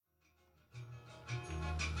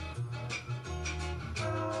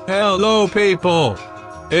Hello people,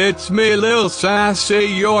 it's me Lil Sassy,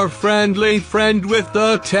 your friendly friend with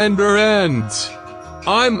the tender ends.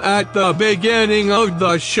 I'm at the beginning of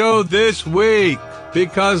the show this week,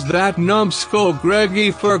 because that numbskull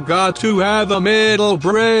Greggy forgot to have a middle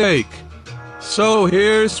break. So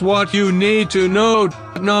here's what you need to know.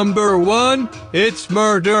 Number 1, it's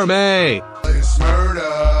Murder May. It's murder.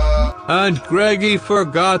 And Greggy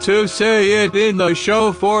forgot to say it in the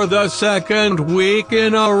show for the second week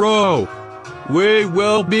in a row. We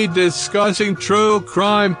will be discussing true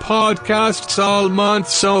crime podcasts all month,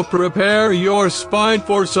 so prepare your spine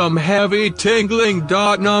for some heavy tingling.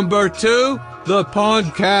 Number 2, the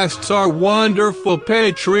podcasts are wonderful.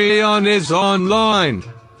 Patreon is online.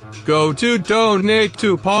 Go to donate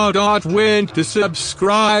to pod.win to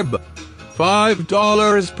subscribe.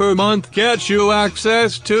 $5 per month gets you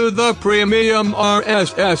access to the premium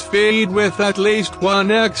RSS feed with at least one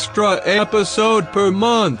extra episode per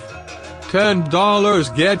month.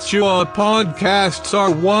 $10 gets you a Podcasts Are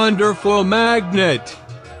Wonderful magnet.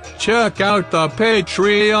 Check out the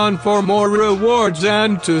Patreon for more rewards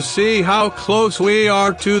and to see how close we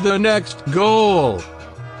are to the next goal.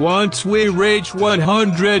 Once we reach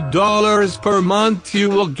 $100 per month, you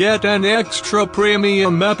will get an extra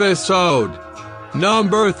premium episode.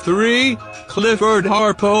 Number 3, Clifford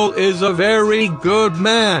Harpole is a very good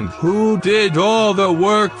man who did all the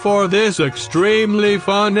work for this extremely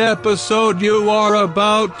fun episode you are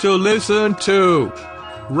about to listen to.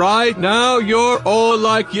 Right now you're all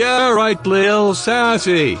like, yeah right Lil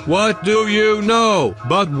Sassy, what do you know?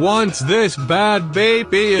 But once this bad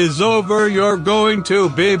baby is over, you're going to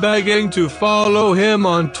be begging to follow him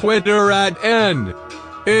on Twitter at NEVAWDA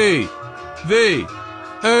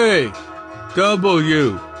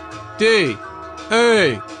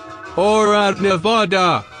or at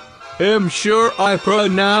Nevada. I'm sure I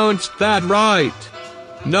pronounced that right.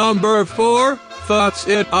 Number 4, that's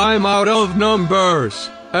it, I'm out of numbers.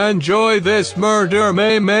 Enjoy this Murder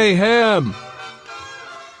May mayhem.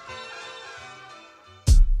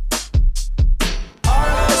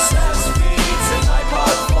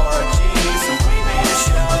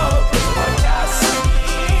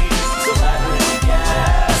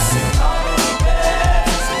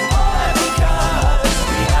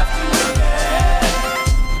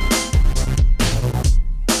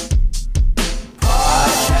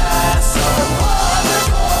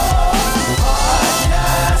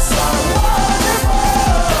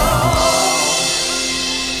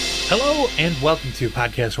 And welcome to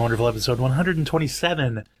Podcast Wonderful episode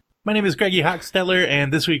 127. My name is Greggy Hochstetler,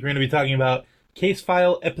 and this week we're going to be talking about Case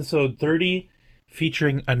File episode 30,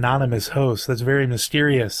 featuring anonymous hosts. That's very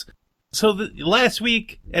mysterious. So last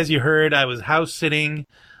week, as you heard, I was house sitting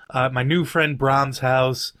at my new friend Brahms'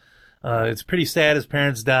 house. It's pretty sad. His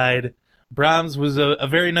parents died. Brahms was a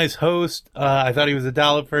very nice host. I thought he was a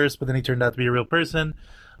doll at first, but then he turned out to be a real person.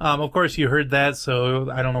 Of course, you heard that, so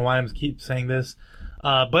I don't know why I keep saying this.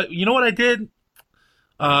 But you know what I did?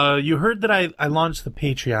 You heard that I launched the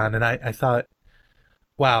Patreon, and I thought,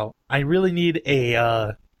 wow, I really need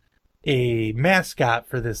a mascot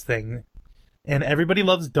for this thing. And everybody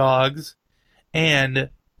loves dogs, and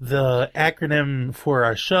the acronym for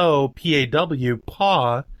our show, PAW,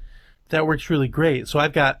 Paw, that works really great. So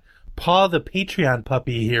I've got Paw the Patreon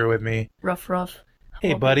puppy here with me. Ruff.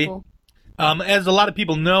 Hey, buddy. People. As a lot of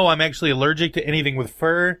people know, I'm actually allergic to anything with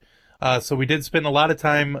fur. So we did spend a lot of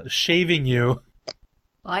time shaving you.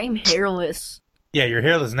 I'm hairless. Yeah, you're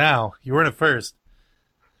hairless now. You weren't at first.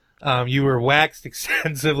 You were waxed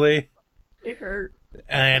extensively. It hurt.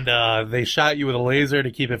 And they shot you with a laser to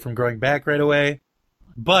keep it from growing back right away.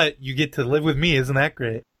 But you get to live with me. Isn't that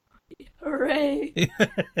great? Hooray.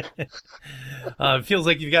 It feels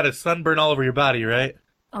like you've got a sunburn all over your body, right?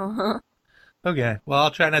 Uh-huh. Okay. Well,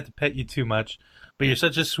 I'll try not to pet you too much. But you're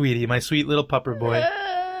such a sweetie, my sweet little pupper boy.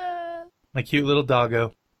 My cute little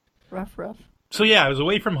doggo. Ruff. So yeah, I was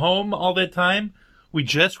away from home all that time. We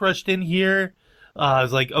just rushed in here. I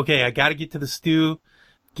was like, okay, I got to get to the stew,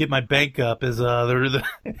 get my bank up, as the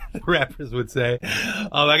rappers would say.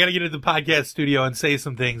 I got to get to the podcast studio and say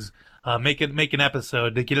some things. Make an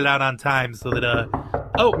episode to get it out on time so that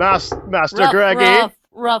Master Greggy.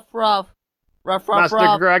 Ruff.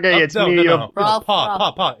 Master Greggy, it's me. No.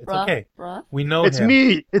 Paw. It's okay. Ruff. We know It's him.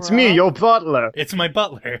 me. It's me, your butler. It's my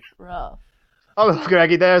butler. Ruff. Oh,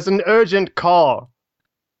 Greggy, there's an urgent call.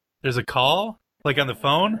 There's a call? Like on the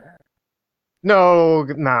phone? No,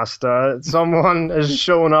 Master. Someone has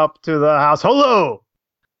shown up to the house. Hello!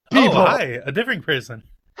 People! Oh, hi. A different person.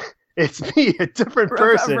 It's me, a different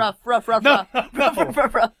person. Ruff. No.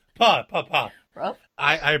 Ruff. Paw.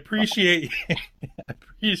 I appreciate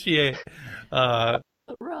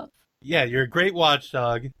rough. Yeah, you're a great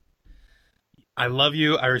watchdog. I love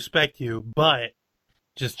you. I respect you. But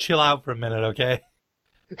just chill out for a minute, okay?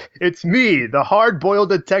 It's me, the hard-boiled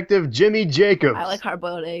detective Jimmy Jacobs. I like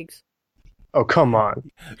hard-boiled eggs. Oh, come on.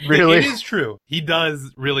 Really? It is true. He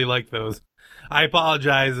does really like those. I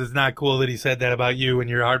apologize. It's not cool that he said that about you and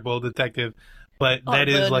your hard-boiled detective, but that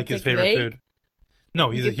is Hard-boiled like his detective favorite egg? food. No,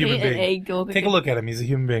 he's a You human paint an being. egg, go Take a look at him. He's a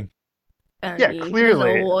human being. Yeah, He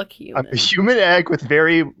clearly. doesn't look I'm human. a human egg with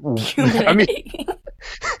very... Human I mean, egg.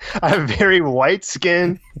 I have very white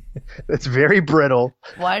skin that's very brittle.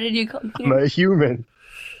 Why did you come I'm here? a human.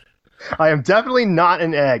 I am definitely not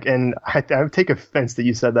an egg, and I take offense that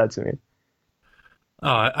you said that to me. Oh,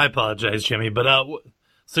 I apologize, Jimmy. But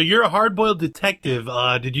so you're a hard-boiled detective.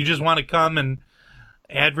 Did you just want to come and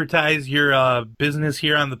advertise your business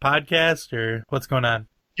here on the podcast, or what's going on?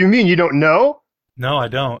 You mean you don't know? No, I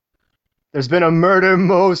don't. There's been a murder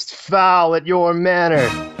most foul at your manor.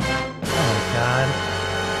 Oh my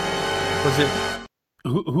God. Was it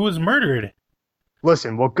who was murdered?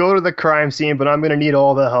 Listen, we'll go to the crime scene, but I'm going to need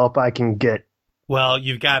all the help I can get. Well,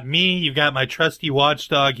 you've got me. You've got my trusty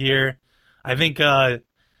watchdog here. I think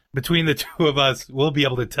between the two of us, we'll be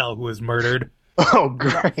able to tell who was murdered. Oh,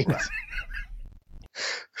 great.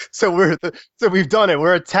 So we've done it.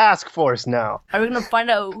 We're a task force now. Are we gonna find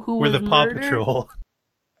out who We're was the Paw murdered? Patrol.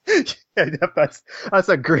 Yeah, that's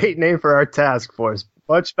a great name for our task force.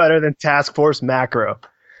 Much better than Task Force Macro.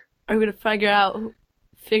 Are we gonna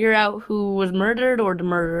figure out who was murdered or the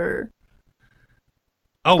murderer?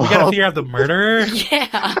 Oh, we gotta figure out the murderer?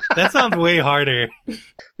 Yeah. That sounds way harder.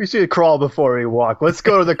 We should crawl before we walk. Let's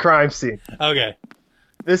go to the crime scene. Okay.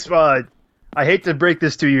 I hate to break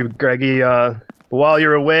this to you, Greggy. But while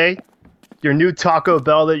you're away, your new Taco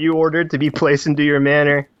Bell that you ordered to be placed into your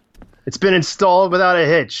manor, it's been installed without a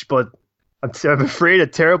hitch, but I'm afraid a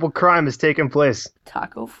terrible crime has taken place.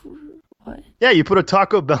 Taco food? What? Yeah, you put a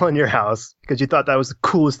Taco Bell in your house because you thought that was the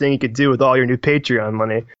coolest thing you could do with all your new Patreon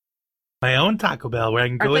money. My own Taco Bell where I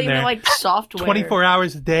can Are go they in there even like software? 24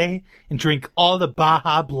 hours a day and drink all the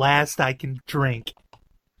Baja Blast I can drink.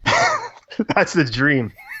 That's the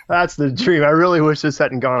dream. That's the dream. I really wish this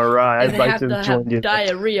hadn't gone awry. And I'd they like have to to have have joined you.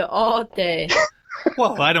 diarrhea all day.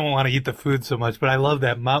 Well, I don't want to eat the food so much, but I love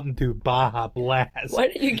that Mountain Dew Baja Blast. Why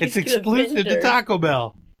didn't you It's just get a exclusive to Bender? Taco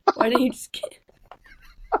Bell. Why didn't you just get...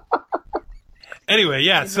 Anyway,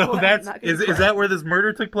 yeah, You so know what? that's I'm not gonna is cry. that where this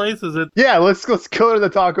murder took place? Is it? Yeah, let's go to the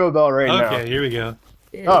Taco Bell right Okay, now. here we go.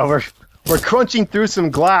 Oh, we're crunching through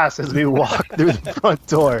some glass as we walk through the front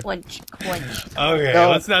door. Quench. Okay,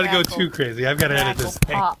 No, let's not go crackle. too crazy. I've got to edit this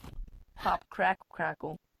thing. Pop. Pop, crackle,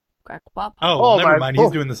 crackle. Crackle, pop. Oh, Oh, never my- mind. He's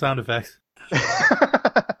oh. doing the sound effects.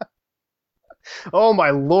 Oh my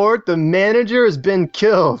lord, the manager has been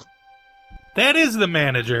killed. That is the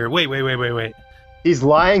manager. Wait. He's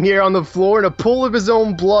lying here on the floor in a pool of his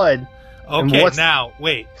own blood. And Okay, what's- now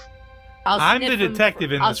wait. I'm the sniff him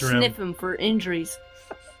detective in I'll this room. sniff him for injuries.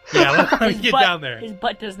 Yeah, let me His get butt- down there. His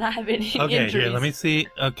butt does not have any Okay, injuries. here, let me see.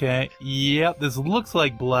 Okay, yep, this looks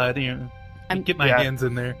like blood. Here, I'm- get my Yeah. hands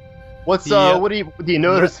in there. What's Yeah. do you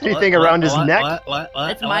notice anything around his neck?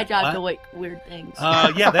 It's my job to like weird things.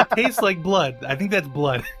 Yeah, that tastes like blood. I think that's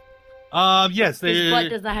blood. Yes, His butt there.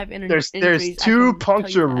 does not have There's injuries. I two can tell you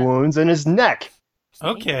puncture that. wounds in his neck.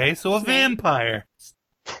 Okay, so a Snake. vampire.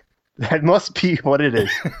 That must be what it is.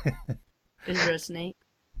 Is there a snake?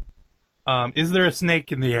 Is there a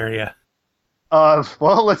snake in the area?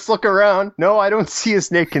 Well, let's look around. No, I don't see a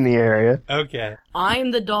snake in the area. Okay, I'm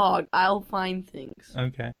the dog. I'll find things.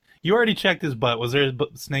 okay. You already checked his butt. Was there a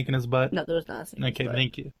snake in his butt? No, there's not a snake. Okay,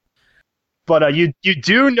 thank you. But you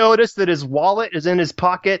do notice that his wallet is in his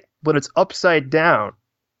pocket, but it's upside down.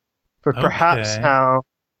 For perhaps Okay. how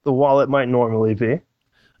the wallet might normally be.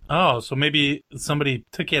 Oh, so maybe somebody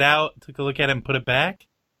took it out, took a look at it, and put it back?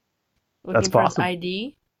 Looking That's for possible. his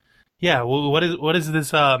ID. Yeah, well, what is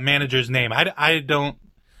this manager's name? I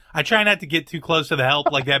try not to get too close to the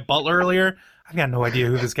help like that butler earlier. I've got no idea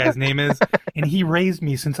who this guy's name is, and he raised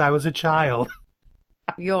me since I was a child.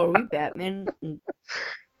 Yo, are we Batman?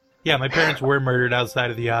 Yeah, my parents were murdered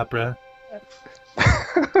outside of the opera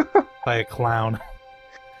by a clown,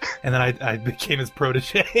 and then I became his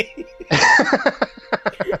protege.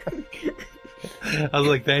 I was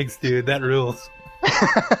like, thanks, dude, that rules.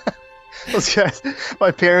 Those guys,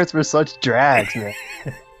 my parents were such drags, man.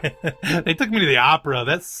 They took me to the opera.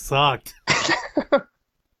 That sucked.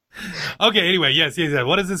 Okay, anyway, yes.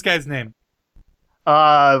 What is this guy's name?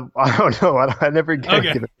 I don't know. I never get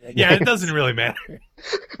Okay. Yeah, it doesn't really matter.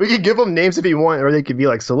 We could give them names if you want, or they could be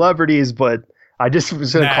like celebrities, but I just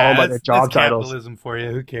was going to call them by their job that's titles. capitalism for you.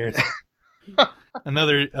 Who cares?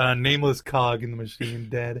 Another nameless cog in the machine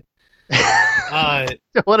dead.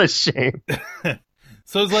 What a shame.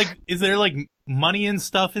 So it's like, is there like money and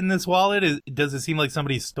stuff in this wallet? Does it seem like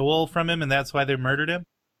somebody stole from him and that's why they murdered him?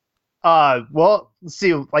 Well, let's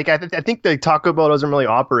see, like I think the Taco Bell doesn't really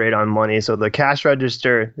operate on money, so the cash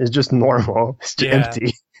register is just normal. It's just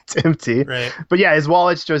empty. It's empty. Right. But yeah, his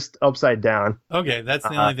wallet's just upside down. Okay, that's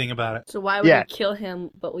the only thing about it. So why would Yeah. you kill him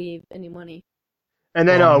but leave any money? And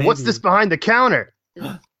then, Well, what's maybe. this behind the counter?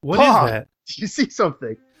 What Paw. is that? Did you see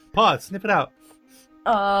something? Paw, snip it out.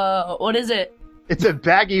 What is it? It's a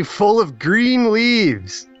baggie full of green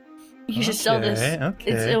leaves. You should sell this.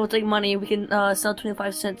 Okay. It will take money. We can sell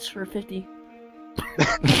 25 cents for 50.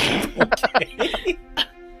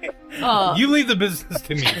 You leave the business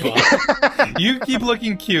to me, Paw. You keep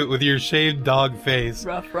looking cute with your shaved dog face.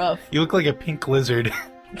 Rough. You look like a pink lizard.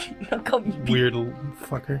 Don't call me Weird little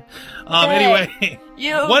fucker. Hey, Anyway,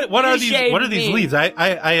 you. what are you these? shaved What are these me. leaves?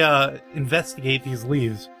 I investigate these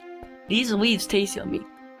leaves. These leaves taste yummy.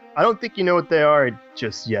 I don't think you know what they are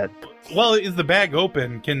just yet. Well, is the bag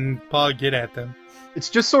open? Can Paul get at them? It's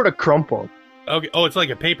just sort of crumpled. Okay. Oh, it's like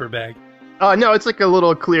a paper bag. No, it's like a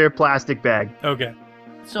little clear plastic bag. Okay.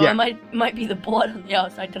 So Yeah. it might be the blood on the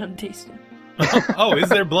outside that I'm tasting. Oh, is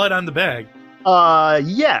there blood on the bag?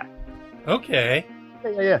 Yeah. Okay.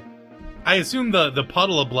 Yeah. I assume the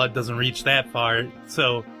puddle of blood doesn't reach that far,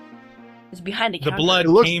 so It's behind the the counter. blood It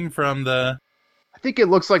looks- came from the. I think it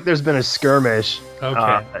looks like there's been a skirmish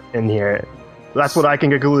Okay. in here. That's what I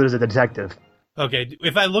can conclude as a detective. Okay.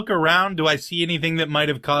 If I look around, do I see anything that might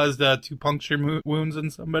have caused 2 puncture wounds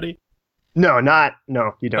in somebody? No,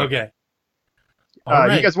 you don't. Okay.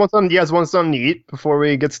 You guys want something? You guys want something to eat before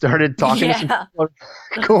we get started talking? to some Yeah. people?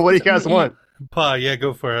 Cool. What do you guys want? Pa, yeah,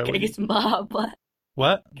 go for it. Can I get some Bob Blast?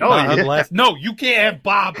 What? Oh, Bob yeah. Blast? No, you can't have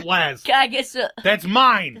Bob Blast. Can I get some That's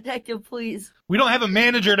mine. detective, please? We don't have a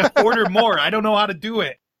manager to order more. I don't know how to do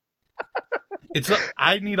it.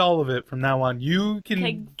 I need all of it from now on. You Can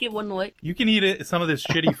I can get one lick? eat some of this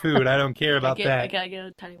shitty food. I don't care about that. Can I get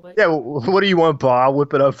a tiny lick? Yeah. What do you want, Bob?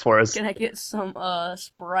 Whip it up for us. Can I get some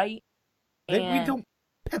Sprite? We And don't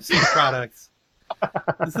Pepsi products.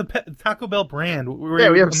 It's the Taco Bell brand. We're Yeah,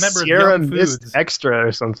 we have a member Sierra of Young Mist Foods. Extra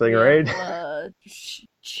or something, right?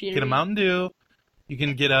 Cherry. Get a Mountain Dew. You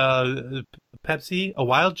can get a Pepsi, a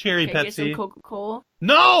wild cherry Can I get some Pepsi. Coca-Cola?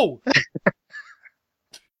 No!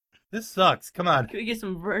 This sucks. Come on. Can we get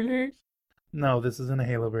some Vernors? No, this isn't a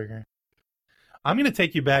Halo Burger. I'm going to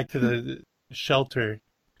take you back to the shelter.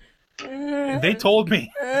 They told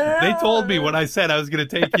me. They told me when I said I was going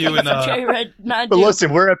to take you and Cherry Red Mountain But Dew.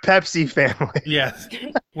 listen, we're a Pepsi family. yes.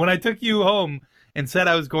 When I took you home and said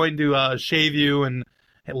I was going to shave you and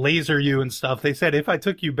laser you and stuff, they said if I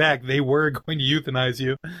took you back, they were going to euthanize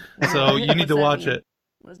you. So you need to What's that watch mean? it.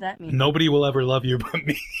 What does that mean? Nobody will ever love you but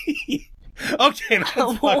me. Okay, that's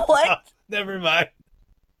fucked What? up. Never mind.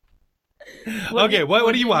 What Okay, did- what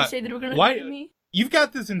do did you want? Say that they were gonna Why- do to me? You've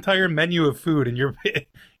got this entire menu of food, and you're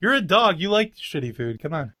a dog. You like shitty food.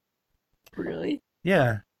 Come on. Really?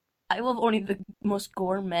 Yeah. I love only the most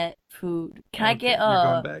gourmet food. Can I Okay, get you're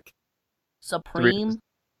going back. Supreme?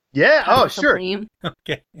 Yeah. Oh, Taco sure. Supreme?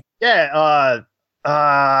 Okay. Yeah.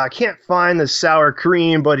 I can't find the sour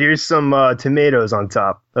cream, but here's some tomatoes on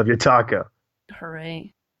top of your taco.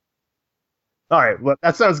 Hooray. All right. Well,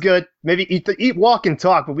 that sounds good. Maybe eat, walk, and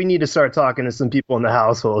talk, but we need to start talking to some people in the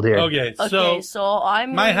household here. Okay. Okay, So so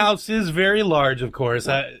I'm my house is very large, of course.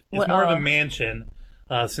 It's What, more of a mansion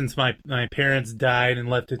since my parents died and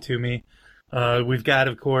left it to me. We've got,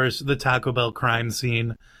 of course, the Taco Bell crime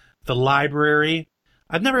scene, the library.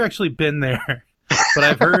 I've never actually been there, but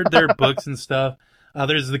I've heard their books and stuff.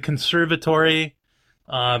 There's the conservatory,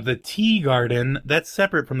 the tea garden. That's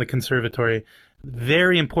separate from the conservatory.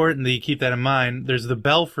 Very important that you keep that in mind. There's the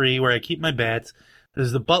belfry where I keep my bats.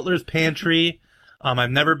 There's the butler's pantry. I've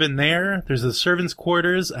never been there. There's the servants'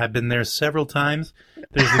 quarters. I've been there several times.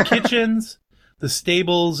 There's the kitchens, the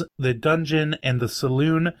stables, the dungeon, and the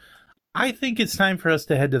saloon. I think it's time for us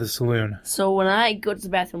to head to the saloon. So when I go to the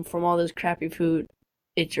bathroom from all this crappy food,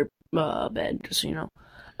 it's your bed, just so you know.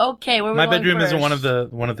 Okay, where are we My going bedroom isn't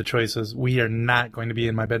first? one of the choices. We are not going to be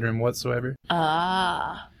in my bedroom whatsoever.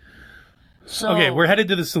 Ah. So, Okay, we're headed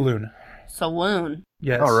to the saloon. saloon.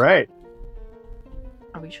 Yes. All right.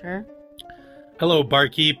 Are we sure? Hello,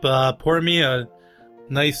 barkeep. Pour me a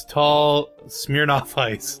nice tall Smirnoff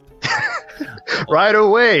Ice. Right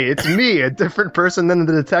away. It's me, a different person than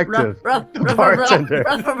the detective. The bartender.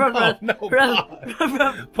 Oh,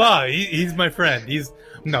 no, Pa, he's my friend. He's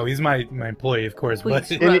my employee, of course.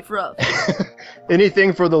 Please, But rough.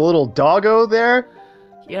 Anything for the little doggo there?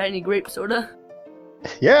 You got any grape soda?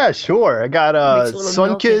 Yeah, sure. I got Mix a little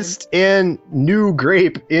milk in. Sunkissed and New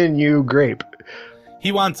Grape in New Grape.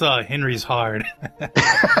 He wants Henry's hard.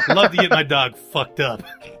 Love to get my dog fucked up.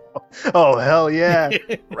 Oh hell yeah!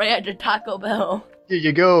 Right after Taco Bell. Here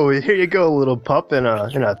you go, little pup, in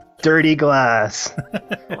a dirty glass.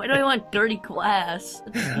 Why do I want dirty glass?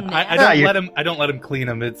 I don't let him clean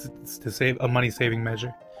them. It's to save a money saving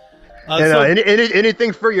measure. And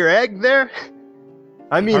anything for your egg there?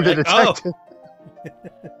 I mean the detective.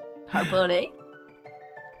 Hard-boiled egg?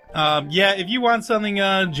 Yeah, if you want something,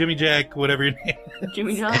 Jimmy Jack, whatever your name is.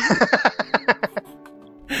 Jimmy John?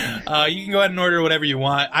 You can go ahead and order whatever you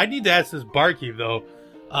want. I need to ask this barkeep, though.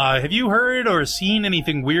 Have you heard or seen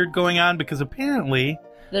anything weird going on? Because apparently,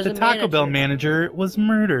 There's the a Taco Bell manager was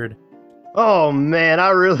murdered. Oh man, I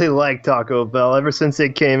really like Taco Bell. Ever since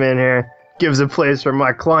it came in here, gives a place for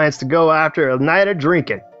my clients to go after a night of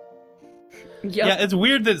drinking. Yep. Yeah, it's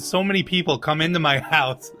weird that so many people come into my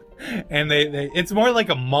house, and it's more like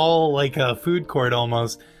a mall, like a food court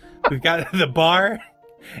almost. We've got the bar,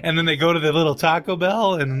 and then they go to the little Taco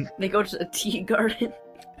Bell, and They go to the tea garden.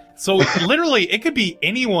 so literally, it could be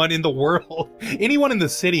anyone in the world. Anyone in the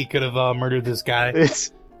city could have murdered this guy.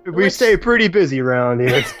 We stay pretpretty busy around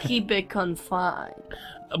here. Let's keep it confined.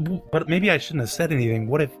 But maybe I shouldn't have said anything.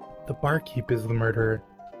 What if the barkeep is the murderer?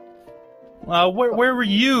 Where were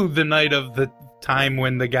you the night of the time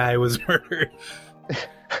when the guy was murdered?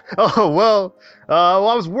 Oh, well,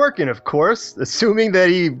 I was working, of course, assuming that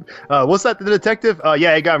he... was that the detective?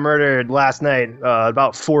 Yeah, he got murdered last night,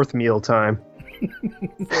 about fourth meal time.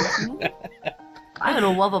 I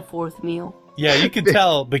don't love a fourth meal. Yeah, you could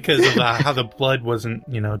tell because of how the blood wasn't,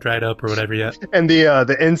 dried up or whatever yet. And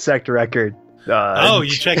the insect record. You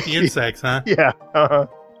checked the insects, huh? Yeah,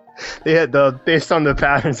 They had based on the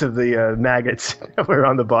patterns of the maggots that were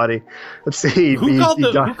on the body. Let's see. Who called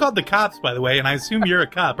the cops, by the way? And I assume you're a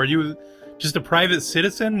cop. Are you just a private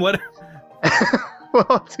citizen? What? Well,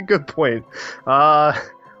 that's a good point.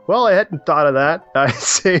 Well, I hadn't thought of that. I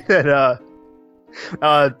say that.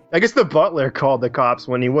 I guess the butler called the cops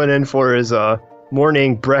when he went in for his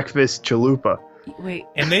morning breakfast chalupa. Wait.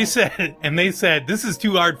 And they said, this is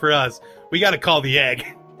too hard for us. We got to call the egg.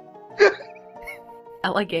 I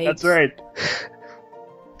like eggs. That's right.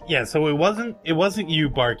 Yeah, so it wasn't you,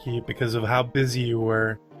 barkeep, because of how busy you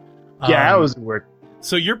were. Yeah, I was at work.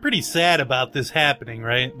 So you're pretty sad about this happening,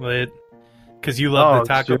 right? Because you love the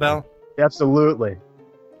Taco Bell? Absolutely.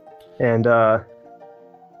 And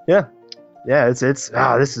yeah,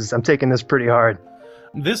 I'm taking this pretty hard.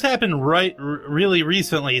 This happened really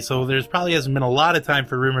recently, so there's probably hasn't been a lot of time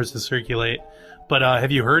for rumors to circulate. But have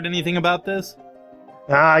you heard anything about this?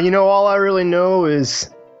 All I really know is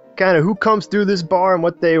kind of who comes through this bar and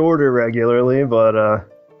what they order regularly, but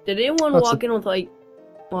Did anyone walk in with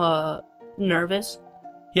nervous?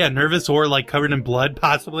 Yeah, nervous or covered in blood,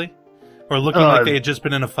 possibly, or looking like they had just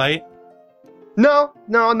been in a fight. No,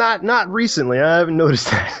 not recently. I haven't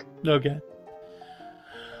noticed that. Okay.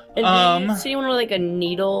 And did you see anyone with a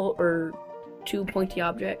needle or two pointy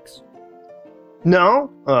objects?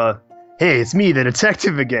 No. Hey, it's me, the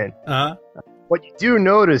detective again. What you do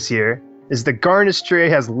notice here is the garnish tray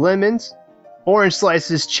has lemons, orange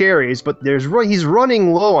slices, cherries, but he's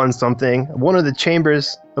running low on something. One of the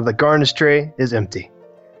chambers of the garnish tray is empty.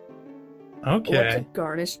 Okay. What's a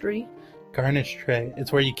garnish tray? Garnish tray.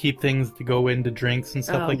 It's where you keep things to go into drinks and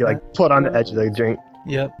stuff like You that. put on the edge of the drink.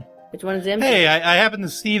 Yep. Which one is empty? Hey, I happen to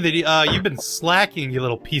see that you've been slacking, you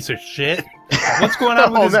little piece of shit. What's going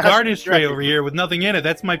on with this garnish tray over here with nothing in it?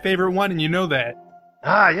 That's my favorite one, and you know that.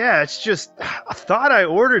 Yeah, it's just... I thought I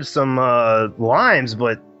ordered some limes,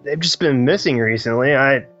 but they've just been missing recently.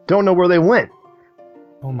 I don't know where they went.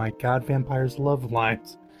 Oh my god, vampires love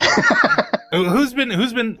limes. Who's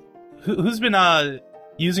been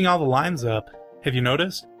using all the limes up? Have you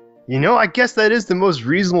noticed? I guess that is the most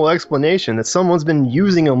reasonable explanation, that someone's been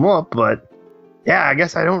using them up, but... Yeah, I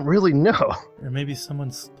guess I don't really know. Or maybe someone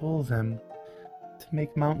stole them to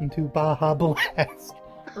make Mountain Dew Baja Blast.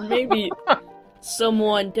 Or maybe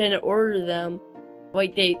someone didn't order them.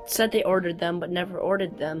 They said they ordered them, but never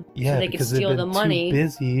ordered them. Yeah, so they could steal the money. Too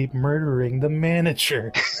busy murdering the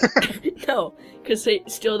manager. No, because they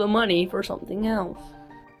steal the money for something else.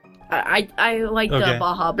 I like the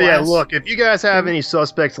Baja Blast. But yeah, look, if you guys have any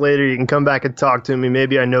suspects later, you can come back and talk to me.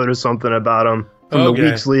 Maybe I noticed something about them from the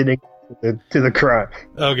weeks leading to the crime.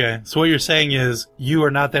 Okay, so what you're saying is you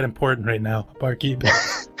are not that important right now, barkeep.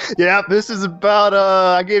 Yeah, this is about,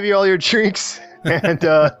 I gave you all your drinks, and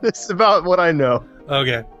this is about what I know.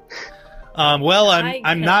 Okay. Well,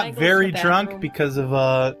 I'm not very drunk bathroom? because of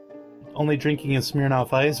only drinking a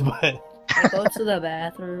Smirnoff Ice, but... I go to the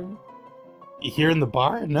bathroom. Here in the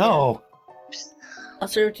bar? No. I'll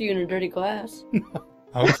serve it to you in a dirty glass.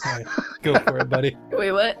 Okay. Go for it, buddy.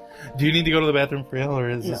 Wait, what? Do you need to go to the bathroom for real, or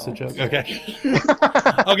is this a No. joke? Okay.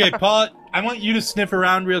 Okay, Paul, I want you to sniff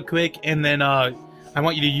around real quick, and then I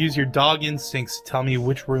want you to use your dog instincts to tell me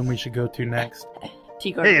which room we should go to next.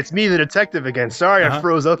 Tea garden. Hey, it's me, the detective again. Sorry, Uh-huh. I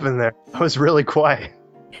froze up in there. I was really quiet.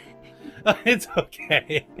 It's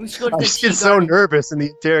okay. We should go to I the just tea get so garden. nervous in the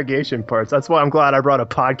interrogation parts. That's why I'm glad I brought a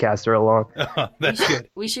podcaster along. That's good.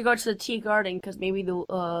 We should go to the tea garden because maybe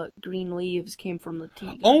the green leaves came from the tea.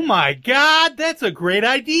 Garden. Oh my God, that's a great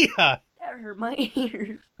idea. That hurt my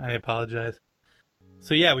ears. I apologize.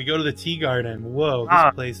 So yeah, we go to the tea garden. Whoa, this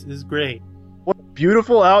Ah. place is great. What a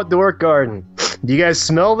beautiful outdoor garden. Do you guys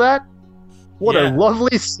smell that? What Yeah. a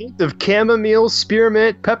lovely scent of chamomile,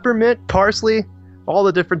 spearmint, peppermint, parsley, all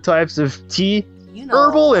the different types of tea, You know,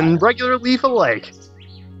 herbal and regular leaf alike.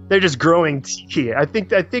 They're just growing tea. I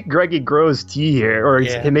think Greggy grows tea here, or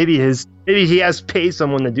Yeah. maybe he has paid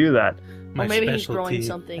someone to do that. My or maybe he's specialty. growing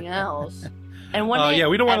something else. And Oh wouldn't yeah,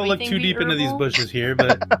 we don't want to look everything too be deep into these herbal? bushes here,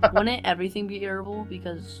 but Wouldn't everything be herbal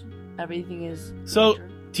because everything is So- nature?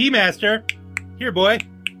 Tea Master, here, boy.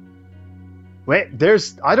 Wait,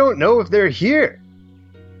 I don't know if they're here.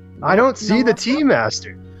 I don't see No, the what? tea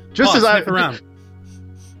master. Just Paul, as sniff around.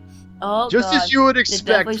 Oh just God. as you would It expect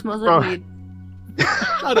definitely smells like from weed.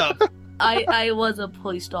 Shut up. I was a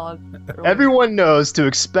police dog. everyone knows to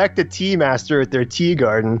expect a tea master at their tea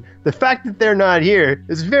garden. The fact that they're not here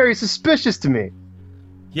is very suspicious to me.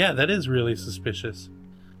 Yeah, that is really suspicious.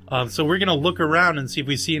 So we're gonna look around and see if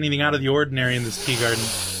we see anything out of the ordinary in this tea garden.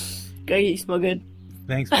 Okay, you smell good.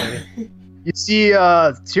 Thanks, buddy. You see,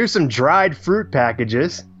 here's some dried fruit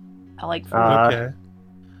packages. I like fruit. Okay.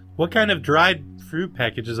 What kind of dried fruit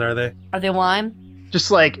packages are they? Are they lime? Just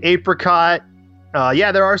like apricot.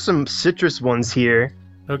 Yeah, there are some citrus ones here.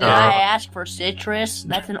 Okay. Did I ask for citrus?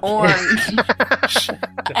 That's an orange.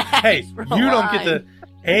 Hey, Ask for you don't get lime. to.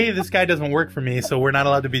 A, this guy doesn't work for me, so we're not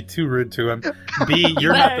allowed to be too rude to him. B,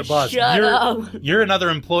 you're not the boss. Shut up. You're another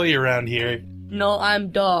employee around here. No,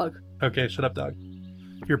 I'm dog. Okay, shut up, dog.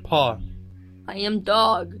 Your paw. I am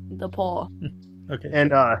dog. The paw. Okay.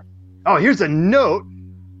 And, here's a note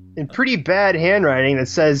in pretty bad handwriting that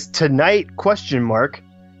says, tonight, ?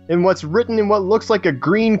 And what's written in what looks like a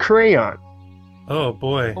green crayon. Oh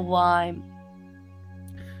boy, Lime.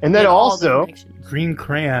 And then In all also, directions. green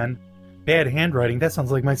crayon, bad handwriting. That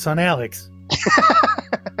sounds like my son Alex.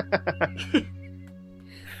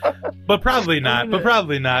 But probably not. But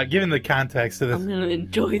probably not, given the context of I'm this. gonna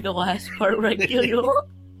enjoy the last part right here.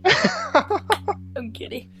 I'm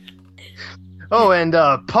kidding. oh, and,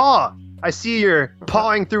 paw. I see you're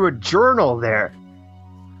pawing through a journal there.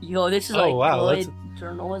 Yo, this is Oh, like wow, good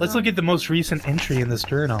journalism. Let's look at the most recent entry in this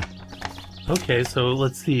journal. Okay, so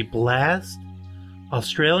let's see. Blast,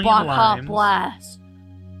 Australian Baja lime, Blast.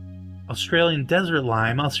 Australian desert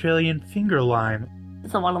lime, Australian finger lime,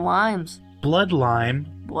 That's a lot of limes. blood lime.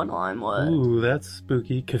 What lime was? Ooh, that's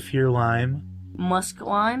spooky. Kaffir lime, Musk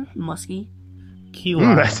lime? Musky. key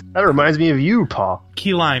lime, That reminds me of you, paw.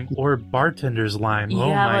 key lime, or bartender's lime. Oh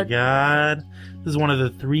Yeah, my but- god. This is one of the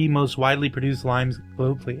 3 most widely produced limes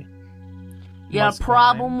globally. You got a Musk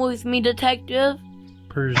problem lime, with me, detective?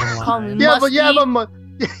 Persian Call me lime. Yeah, but Musky?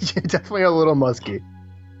 you're definitely a little musky.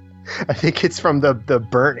 I think it's from the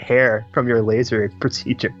burnt hair from your laser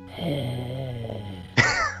procedure.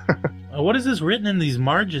 What is this written in these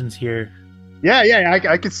margins here? Yeah,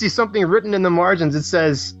 I could see something written in the margins. It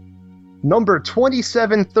says number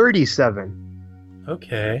 2737.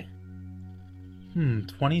 Okay.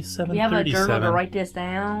 2737. We have a journal to write this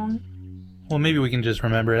down. Well, maybe we can just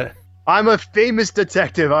remember it. I'm a famous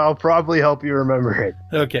detective. I'll probably help you remember it.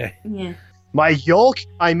 Okay. Yeah. My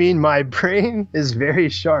my brain is very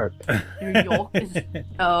sharp. Your yolk is.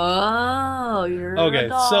 Oh, you're Okay, a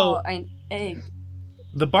dog. so- An egg.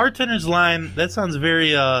 The bartender's lime, that sounds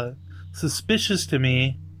very suspicious to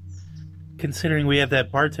me, considering we have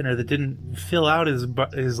that bartender that didn't fill out his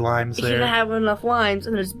limes He there. didn't have enough limes,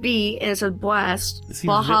 and there's B, and it says blast. It seems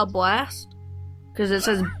Baja Blast? Because it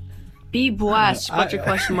says B Blast,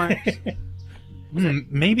 question marks.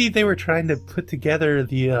 Maybe they were trying to put together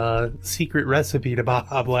the secret recipe to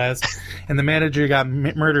Baja Blast, and the manager got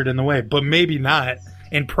murdered in the way. But maybe not,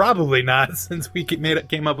 and probably not, since we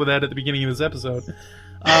came up with that at the beginning of this episode.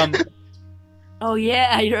 Oh,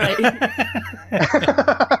 yeah, you're right.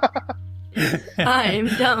 I'm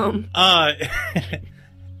dumb.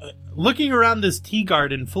 Looking around this tea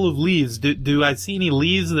garden full of leaves, do I see any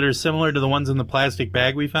leaves that are similar to the ones in the plastic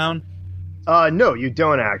bag we found? No, you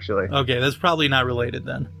don't actually. Okay, that's probably not related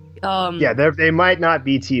then. Yeah, they might not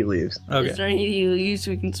be tea leaves. Okay. Is there any leaves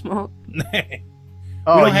we can smoke?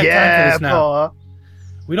 Oh don't have time for yeah, this now. Paul.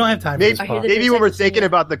 We don't have time for Maybe, this, I hear Paul. that- maybe when we're Detective thinking Senior.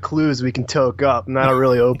 about the clues, we can toke up, and that'll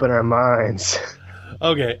really open our minds.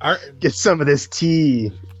 Okay. Get some of this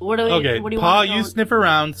tea. What do we? Okay. What do you Paul, want? you sniff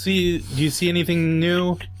around. Do you see anything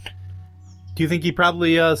new? Do you think he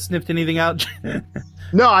probably sniffed anything out?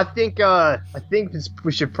 No, I think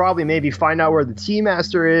we should probably maybe find out where the tea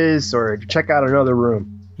master is, or check out another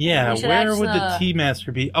room. Yeah, We should where ask would the the- tea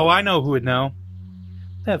master be? Oh, I know who would know.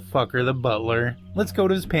 That fucker, the butler. Let's go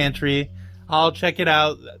to his pantry. I'll check it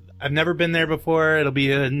out. I've never been there before. It'll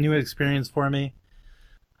be a new experience for me.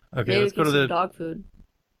 Okay, Maybe let's go get to some the... dog food.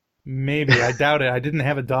 Maybe. I doubt it. I didn't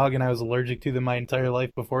have a dog and I was allergic to them my entire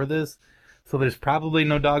life before this. So there's probably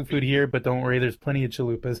no dog food here, but don't worry, there's plenty of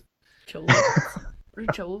chalupas. Chalupas. What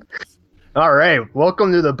are chalupas? All right,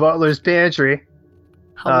 welcome to the butler's pantry.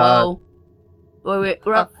 Hello. Wait,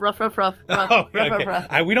 rough. Oh, okay.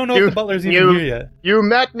 Rough. We don't know if the butler's even here yet. You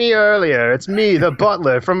met me earlier. It's me, the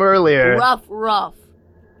butler from earlier. Rough.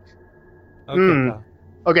 Okay, pal.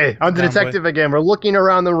 Okay, I'm the Down, detective again. We're looking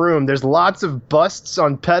around the room. There's lots of busts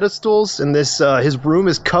on pedestals, and this his room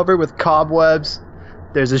is covered with cobwebs.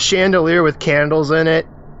 There's a chandelier with candles in it,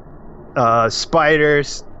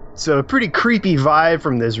 spiders. So a pretty creepy vibe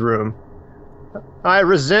from this room. I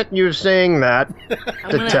resent you saying that,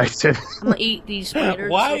 detective. I'm gonna eat these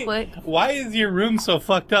spiders real quick. Why is your room so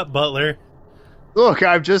fucked up, butler? Look,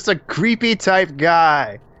 I'm just a creepy type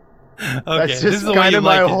guy. Okay, That's this just is the way kind you of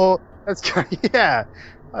my like it. whole. That's kind yeah.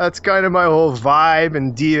 That's kind of my whole vibe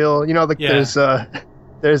and deal. You know, like Yeah.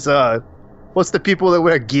 there's what's the people that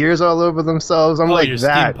wear gears all over themselves? I'm like you're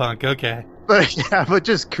that, steampunk. Okay, but yeah, but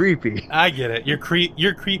just creepy. I get it. You're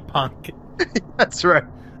creep punk. That's right.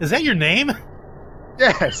 Is that your name?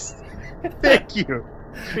 Yes. Thank you.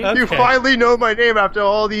 Okay. You finally know my name after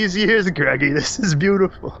all these years, Greggy. This is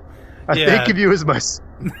beautiful. I Yeah. think of you as my.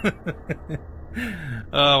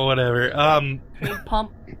 Oh, whatever.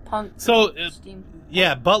 Punk. So Steam.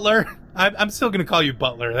 yeah, butler. I'm still gonna call you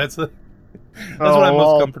butler. That's what I'm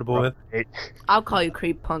most comfortable with. with. I'll call you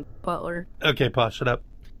creep punk butler. Okay, Paul, shut up.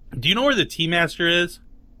 Do you know where the tea master is?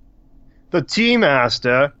 The tea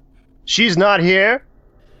master. She's not here.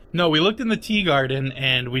 No, we looked in the tea garden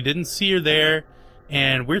and we didn't see her there.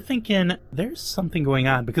 And we're thinking there's something going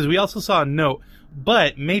on because we also saw a note.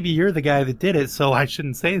 But maybe you're the guy that did it, so I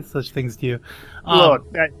shouldn't say such things to you.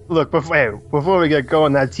 Look. Before we get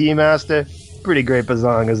going, that tea master, pretty great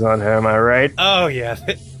bazongas on her. Am I right? Oh yeah,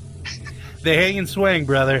 they hang and swing,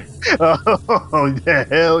 brother. Oh,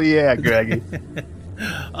 hell yeah, Greggy.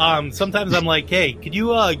 Sometimes I'm like, hey, could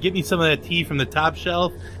you get me some of that tea from the top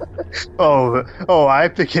shelf? oh,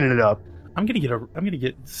 I'm picking it up. I'm gonna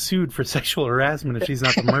get sued for sexual harassment if she's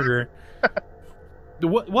not the murderer.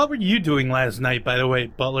 What were you doing last night, by the way,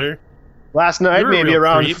 butler? Last night, You're a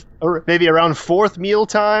real maybe around fourth meal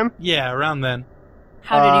time. Yeah, around then.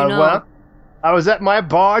 How did you know? Well, I was at my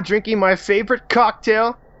bar drinking my favorite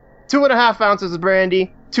cocktail: 2.5 ounces of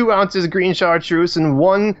brandy, 2 ounces green chartreuse, and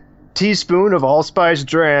 1 teaspoon of allspice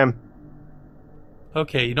dram.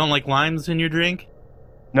 Okay, you don't like limes in your drink?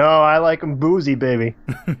 No, I like 'em boozy, baby.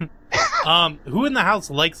 Who in the house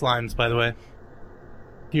likes limes, by the way?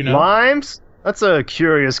 Do you know? Limes? That's a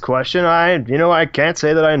curious question. I can't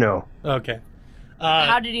say that I know. Okay.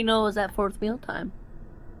 How did you know it was at fourth meal time?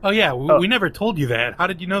 Oh yeah, we never told you that. How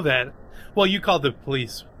did you know that? Well, you called the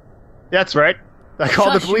police. That's right. I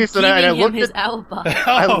called the Shush, you're police and I giving him looked his at alibi.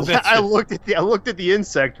 Oh, that's I right. looked at the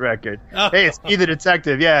insect record. Oh. Hey, it's me, the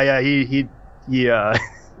detective. Yeah. He.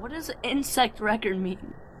 What does insect record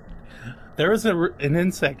mean? There was an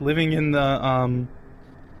insect living in the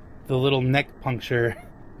little neck puncture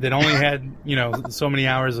that only had so many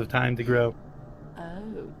hours of time to grow.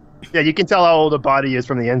 Oh. Yeah, you can tell how old a body is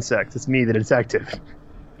from the insect. It's me, the detective.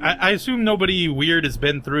 I assume nobody weird has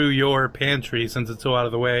been through your pantry since it's so out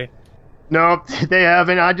of the way. No, they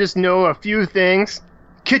haven't. I just know a few things.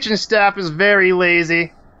 Kitchen staff is very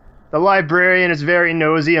lazy. The librarian is very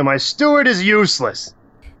nosy, and my steward is useless.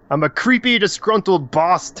 I'm a creepy, disgruntled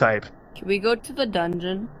boss type. Can we go to the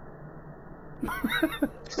dungeon?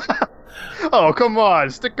 Oh, come on,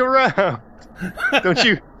 stick around. Don't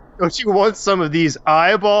you want some of these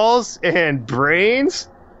eyeballs and brains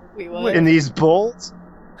Wait, what? in these bowls?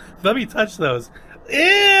 Let me touch those. Ew,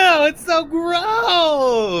 it's so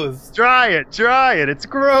gross. Try it. It's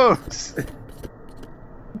gross.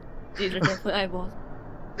 These are definitely eyeballs.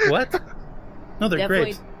 What? No, they're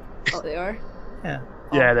Definitely. grapes. Oh, they are? Yeah.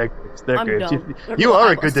 Yeah, they're grapes. They're I'm grapes. dumb. They're You little are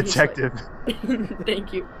a eyeballs good this way. detective.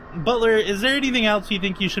 Thank you. Butler, is there anything else you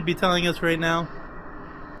think you should be telling us right now?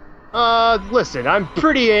 Listen, I'm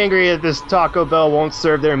pretty angry that this Taco Bell won't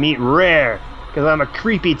serve their meat rare, because I'm a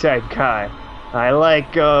creepy type guy. I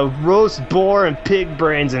like, roast boar and pig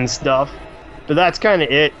brains and stuff. But that's kind of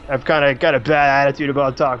it. I've kind of got a bad attitude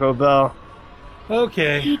about Taco Bell.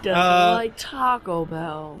 Okay. He doesn't like Taco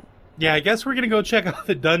Bell. Yeah, I guess we're gonna go check out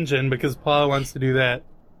the dungeon because Paul wants to do that.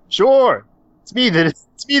 Sure. It's me,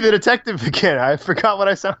 the detective again. I forgot what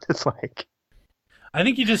I sounded like. I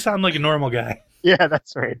think you just sound like a normal guy. Yeah,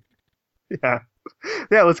 that's right. Yeah.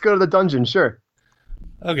 Yeah, let's go to the dungeon, sure.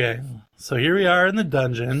 Okay, so here we are in the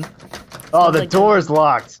dungeon, Oh, the like door's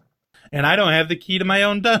locked. and I don't have the key to my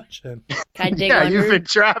own dungeon. Can I dig Yeah, under? you've been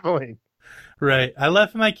traveling. Right, I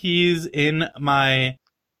left my keys in my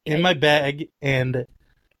bag, and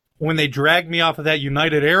when they dragged me off of that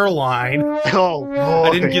United airline, Oh, boy.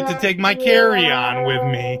 I didn't get to take my carry-on with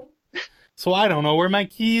me. So I don't know where my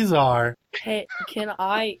keys are. Hey, can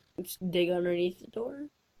I dig underneath the door?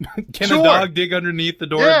 Can Sure. a dog dig underneath the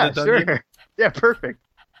door Yeah, of the dungeon? sure. Yeah, perfect.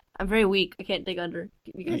 I'm very weak. I can't dig under.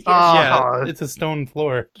 You guys Yeah, it's a stone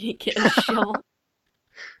floor. get a shovel.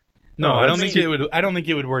 No, Oh, I don't that's think it would. I don't think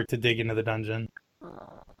it would work to dig into the dungeon.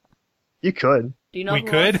 You could. Do you know We who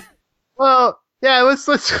could. else? Well, yeah, let's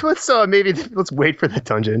maybe let's wait for the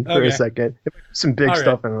dungeon for Okay. a second. Some big All right.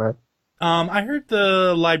 stuff in that. I heard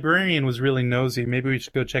the librarian was really nosy. Maybe we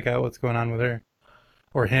should go check out what's going on with her.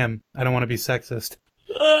 Or him. I don't want to be sexist.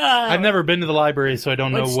 I've never been to the library, so I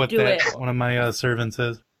don't know Let's what do that it. one of my servants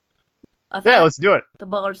is. I Yeah, thought let's do it. the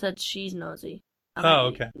butler said she's nosy. Oh,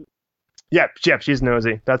 okay. Yep, she's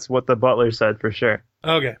nosy. That's what the butler said for sure.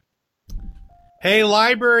 Okay. Hey,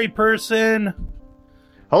 library person.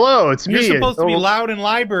 Hello, it's me. You're supposed to be Oh, loud in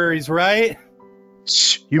libraries, right?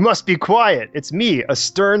 Shh, you must be quiet. It's me, a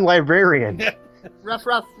stern librarian. Rough.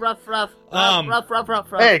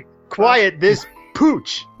 Hey, quiet this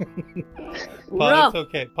pooch. Paul, Rough. it's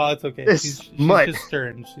okay. Paul, it's okay. This She's mutt. just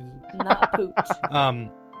stern. She's Not pooch.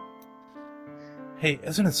 Hey,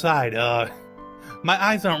 as an aside, my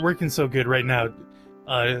eyes aren't working so good right now,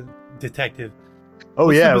 detective. Oh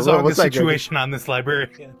What's yeah, the bizarre what's that? situation on this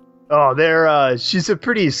librarian? Oh, she's a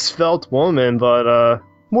pretty svelte woman, but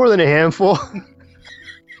more than a handful.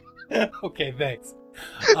 Okay, thanks.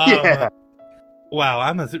 Yeah. Wow,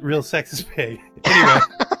 I'm a real sexist pig. Anyway,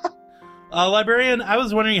 librarian, I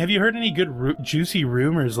was wondering, have you heard any good juicy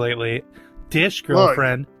rumors lately? Dish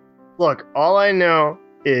girlfriend. Look, all I know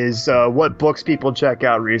is what books people check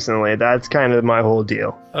out recently. That's kind of my whole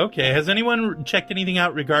deal. Okay, has anyone checked anything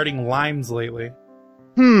out regarding limes lately?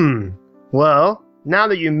 Well, now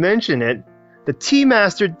that you mention it, the Tea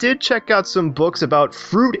Master did check out some books about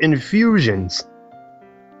fruit infusions.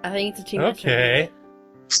 I think it's a team. Okay.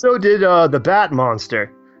 So did the Bat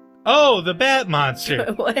Monster. Oh, the bat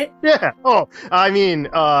monster. What? Yeah. Oh, I mean,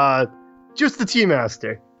 just the Tea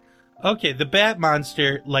Master. Okay, the bat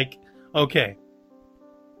monster, okay.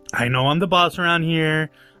 I know I'm the boss around here.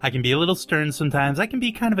 I can be a little stern sometimes. I can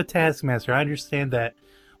be kind of a taskmaster. I understand that.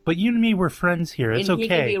 But you and me, we're friends here. It's and he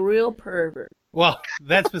can okay. be a real pervert. Well,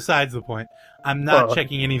 that's besides the point. I'm not Well,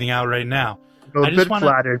 checking anything out right now. I'm I a just bit wanna-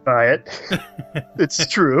 flattered by it. It's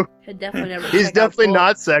true. He'd definitely never. He's check out definitely full-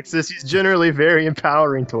 not sexist. He's generally very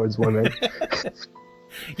empowering towards women.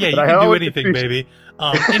 Yeah, you But I can do always anything, appreciate-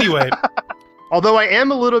 baby. Anyway, Although I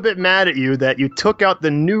am a little bit mad at you that you took out the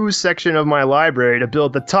news section of my library to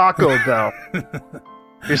build the Taco Bell.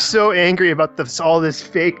 You're so angry about all this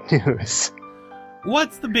fake news.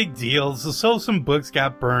 what's the big deal? So some books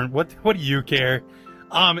got burnt. What do you care?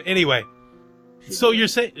 Anyway, so you're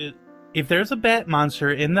saying if there's a bat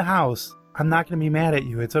monster in the house, I'm not going to be mad at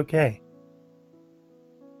you. It's okay.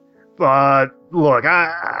 But look,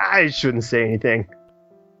 I shouldn't say anything.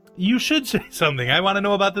 You should say something. I want to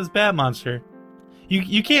know about this bat monster.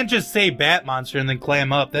 You can't just say bat monster and then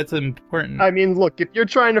clam up. That's important. I mean, look, if you're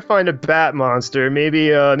trying to find a bat monster,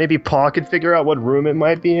 maybe Paul could figure out what room it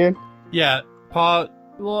might be in. Yeah, Paul.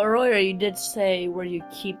 Well, earlier you did say where you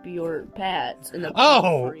keep your pets in the.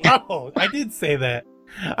 Oh, I did say that.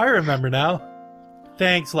 I remember now.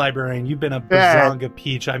 Thanks, librarian. You've been a Bad. bazonga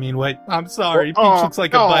peach. I mean, wait. I'm sorry. Peach Oh, looks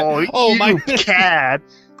like a butt. Oh you my. cat!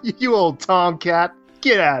 You old tomcat!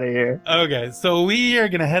 Get out of here! Okay, so we are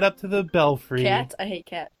gonna head up to the belfry. Cats? I hate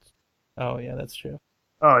cats. Oh yeah, that's true.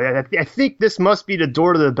 Oh yeah, I think this must be the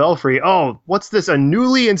door to the belfry. Oh, what's this? A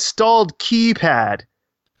newly installed keypad.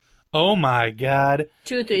 Oh my god.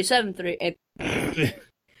 2373.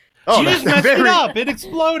 Oh, She just that's messed it very- up. It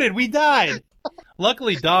exploded. We died.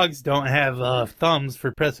 Luckily, dogs don't have thumbs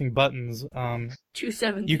for pressing buttons.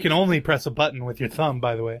 27. You can only press a button with your thumb,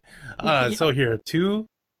 by the way. So here, 2,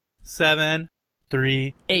 7,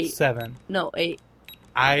 3, 8. 7. No, 8.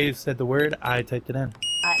 I said the word. I typed it in.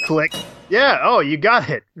 Click. Yeah. Oh, you got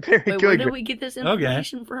it. Very Wait, good. where did we get this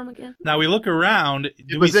information from again? Now we look around.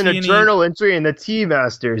 It was in a journal entry in the Tea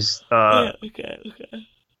Masters Okay.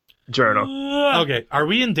 journal. Okay, are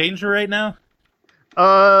we in danger right now?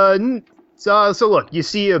 So look, you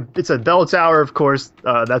see it's a bell tower, of course.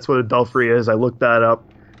 That's what a belfry is. I looked that up.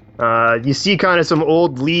 You see kind of some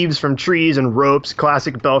old leaves from trees and ropes,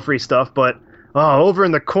 classic belfry stuff. But over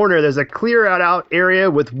in the corner, there's a clear out area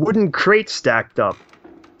with wooden crates stacked up.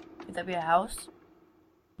 Could that be a house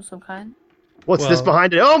of some kind? What's this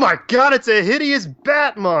behind it? Oh my God! It's a hideous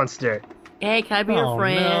bat monster. Hey, can I be your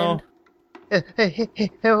friend? No. Hey,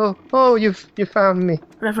 oh, you found me.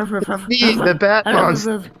 The bat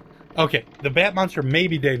monster. Okay, the bat monster may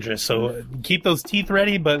be dangerous, so keep those teeth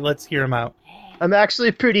ready, but let's hear him out. I'm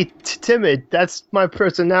actually pretty timid. That's my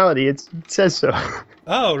personality. It says so.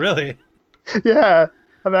 Oh, really? Yeah,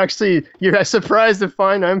 you're surprised to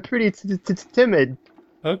find I'm pretty timid.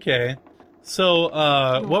 Okay. So,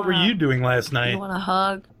 what were you doing last night? You want a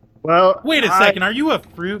hug? Well, Wait a second, are you a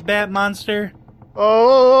fruit bat monster?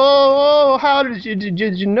 Oh, how did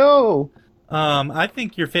you know? I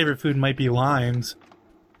think your favorite food might be limes.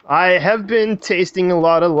 I have been tasting a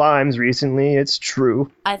lot of limes recently, it's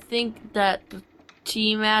true. I think that the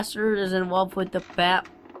Tea Master is involved with the bat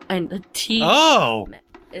and the tea. Oh!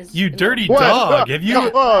 Is You dirty What? dog! Have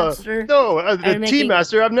you Monster. No, the And Tea making-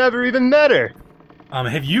 Master, I've never even met her.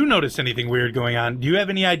 have you noticed anything weird going on? Do you have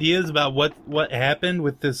any ideas about what happened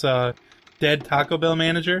with this dead Taco Bell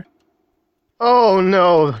manager? Oh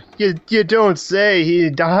no, you don't say he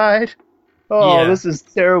died? Oh, Yeah. This is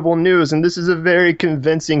terrible news, and this is a very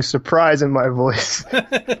convincing surprise in my voice.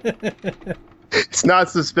 It's not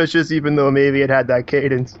suspicious, even though maybe it had that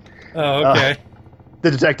cadence. Oh, okay.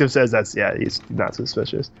 The detective says he's not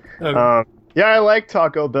suspicious. Okay. Yeah, I like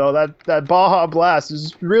Taco Bell. That Baja Blast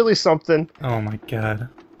is really something. Oh my god.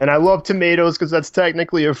 And I love tomatoes because that's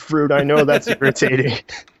technically a fruit. I know that's irritating,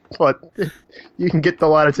 but you can get a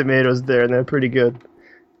lot of tomatoes there, and they're pretty good.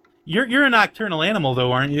 You're a nocturnal animal,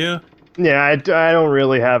 though, aren't you? Yeah, I don't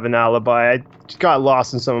really have an alibi. I just got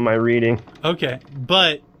lost in some of my reading. Okay,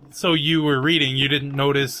 but so you were reading. You didn't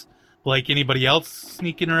notice like anybody else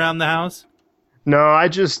sneaking around the house? No, I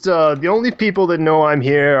just the only people that know I'm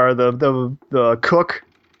here are the cook,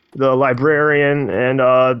 the librarian,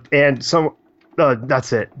 and some.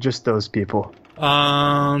 That's it. Just those people.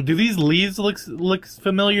 Do these leaves look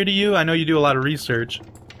familiar to you? I know you do a lot of research.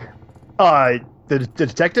 The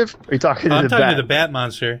detective? Are you talking to I'm the talking bat? to the bat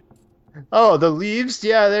monster. Oh, the leaves?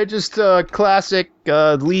 Yeah, they're just classic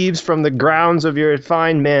leaves from the grounds of your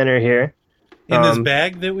fine manor here. In this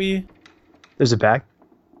bag that we... There's a bag?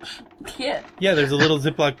 Yeah. Yeah, there's a little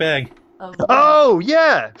Ziploc bag. Oh,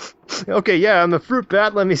 yeah! Okay, yeah, I'm a fruit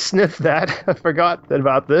bat. Let me sniff that. I forgot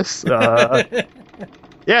about this.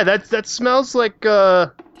 Yeah, that smells like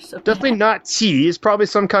definitely not tea. It's probably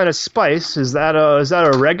some kind of spice. Is that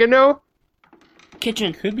oregano?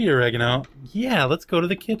 Kitchen. Could be oregano. Yeah, let's go to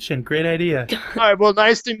the kitchen. Great idea. All right, well,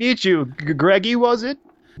 nice to meet you. Greggy, was it?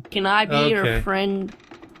 Can I be Okay. your friend?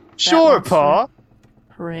 Sure, monster. Paw.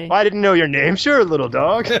 Hooray. I didn't know your name. Sure, little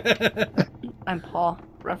dog. I'm Paul.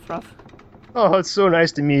 Ruff. Oh, it's so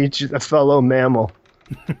nice to meet you, a fellow mammal.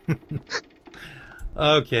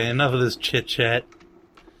 Okay, enough of this chit chat.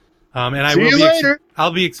 And I See will you be later.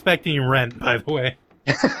 I'll be expecting rent, by the way.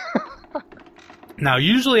 Now,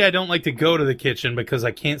 usually I don't like to go to the kitchen because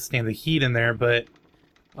I can't stand the heat in there, but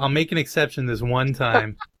I'll make an exception this one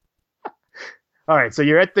time. All right, so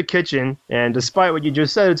you're at the kitchen, and despite what you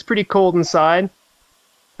just said, it's pretty cold inside.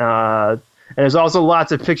 And there's also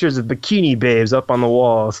lots of pictures of bikini babes up on the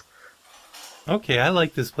walls. Okay, I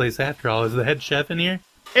like this place after all. Is the head chef in here?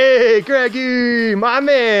 Hey, Greggy, my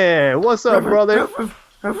man. What's up, brother?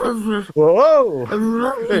 Whoa. Hey,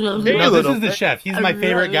 No, this little is the chef. He's my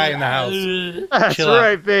favorite guy in the house. That's Chill out.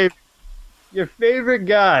 right, babe. Your favorite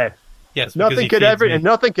guy. Yes, because Nothing he could feeds ever me. and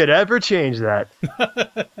nothing could ever change that.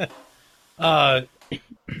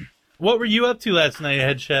 What were you up to last night,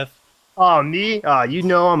 head chef? Oh, me? You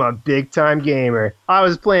know I'm a big time gamer. I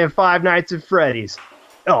was playing Five Nights at Freddy's.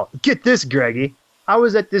 Oh, get this, Greggy. I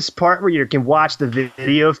was at this part where you can watch the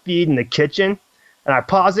video feed in the kitchen, and I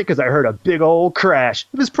paused it because I heard a big old crash.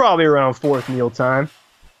 It was probably around fourth meal time.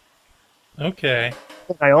 Okay.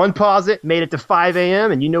 I unpaused it, made it to 5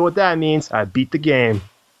 a.m., and you know what that means. I beat the game.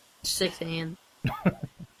 6 a.m.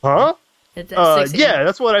 Huh? It's at 6 a.m. Yeah,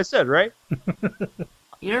 that's what I said, right?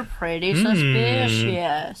 You're pretty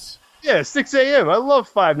suspicious. Yeah, 6 a.m. I love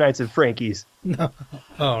Five Nights at Frankie's.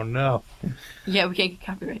 Oh no. Yeah, we can't get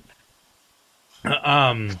copyright.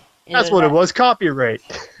 That's what it was, copyright.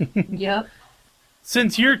 Yep.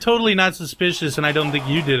 since you're totally not suspicious, and I don't think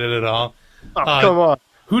you did it at all, Oh, come on.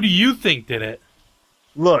 who do you think did it?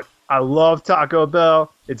 Look, I love Taco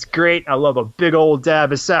Bell. It's great. I love a big old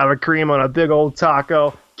dab of sour cream on a big old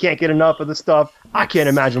taco. Can't get enough of the stuff. I can't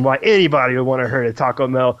imagine why anybody would want to hurt a Taco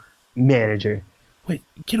Bell manager. Wait,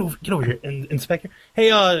 get over here, Inspector.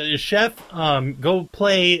 Hey, Chef, go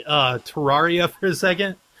play Terraria for a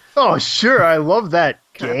second. Oh, sure. I love that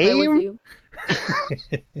Can I play with game.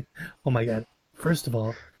 you? Oh my god. First of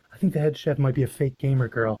all, I think the head chef might be a fake gamer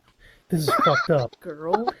girl. This is fucked up.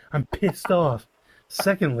 Girl? I'm pissed off.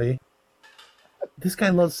 Secondly, this guy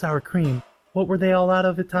loves sour cream. What were they all out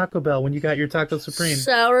of at Taco Bell when you got your Taco Supreme?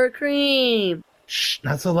 Sour cream. Shh,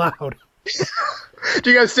 not so loud.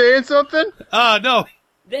 Do you guys saying something? No.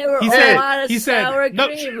 They were He all said- out of he said- sour no,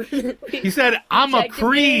 cream. He said, I'm a Check the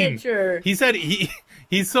cream. manager. He said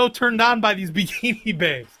he's so turned on by these bikini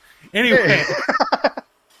babes. Anyway,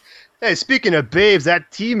 Hey, speaking of babes, that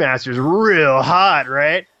Tea Master's real hot,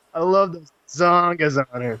 right? I love those zongas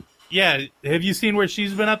on her. yeah, have you seen where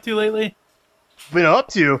she's been up to lately? Been up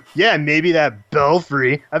to? Yeah, maybe that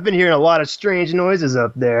belfry. I've been hearing a lot of strange noises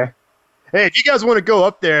up there. Hey, if you guys want to go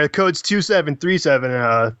up there, the code's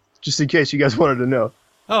 2737, just in case you guys wanted to know.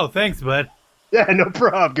 Oh, thanks, bud. Yeah, no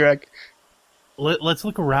problem, Greg. Let's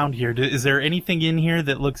look around here. Is there anything in here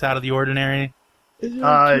that looks out of the ordinary?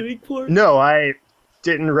 No, I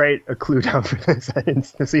didn't write a clue down for this. I didn't,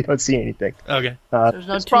 so you don't see anything. Okay. There's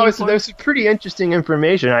no There's some pretty interesting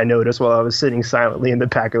information I noticed while I was sitting silently in the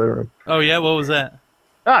back of the room. Oh, yeah? What was that?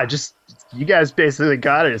 Just, you guys basically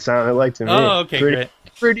got it, it sounded like to me. Oh, okay, great.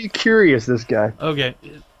 Pretty curious, this guy. Okay.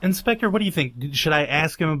 Inspector, what do you think? Should I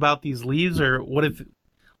ask him about these leaves, or what if,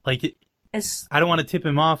 like, It's I don't want to tip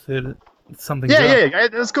him off that something's Yeah, up. yeah,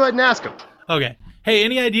 let's go ahead and ask him. Okay. Hey,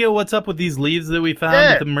 any idea what's up with these leaves that we found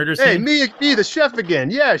at the murder scene? Hey, me, the chef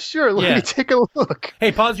again. Yeah, sure, let Yeah. me take a look.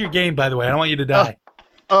 Hey, pause your game, by the way. I don't want you to die.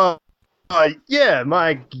 Yeah,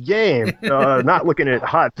 my game. Not looking at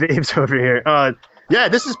hot babes over here. Yeah,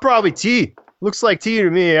 this is probably tea. Looks like tea to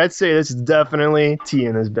me. I'd say this is definitely tea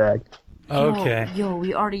in this bag. Okay. Yo,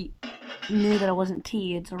 we already knew that it wasn't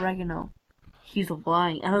tea. It's oregano. He's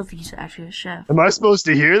lying. I don't think he's actually a chef. Am I supposed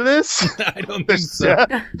to hear this? I don't think so.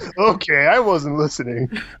 Yeah. Okay, I wasn't listening.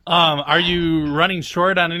 Are you running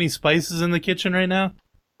short on any spices in the kitchen right now?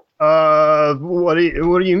 What do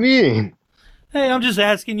you mean? Hey, I'm just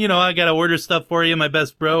asking. You know, I gotta order stuff for you, my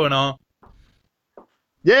best bro and all.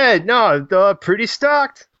 Yeah, no, pretty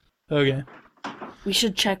stocked. Okay. We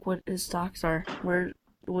should check what his stocks are. Where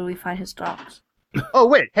will we find his stocks? Oh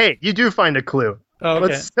wait, hey, you do find a clue. Oh,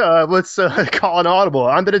 okay. Let's call an audible.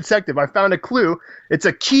 I'm the detective. I found a clue. It's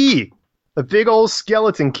a key, a big old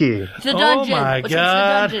skeleton key. The Oh dungeon. my What's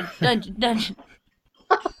God. The dungeon.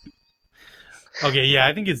 Okay, yeah,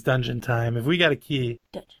 I think it's dungeon time. If we got a key.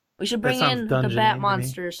 We should bring sounds in the dungeon-y to bat me.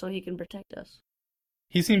 monster so he can protect us.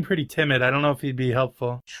 He seemed pretty timid. I don't know if he'd be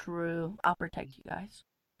helpful. True. I'll protect you guys.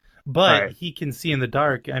 But Right. he can see in the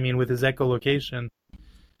dark, I mean, with his echolocation.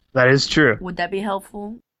 That is true. Would that be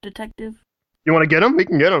helpful, detective? You want to get him? We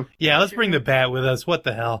can get him. Yeah, let's bring the bat with us. What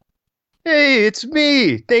the hell? Hey, it's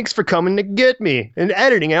me. Thanks for coming to get me and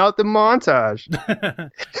editing out the montage.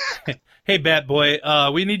 Hey, Bat Boy,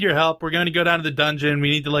 we need your help. We're going to go down to the dungeon.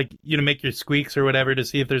 We need to, you to make your squeaks or whatever to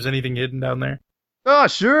see if there's anything hidden down there. Oh,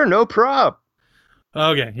 sure, no prob.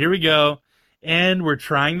 Okay, here we go. And we're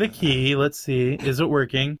trying the key. Let's see. Is it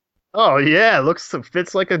working? Oh, yeah,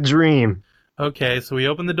 fits like a dream. Okay, so we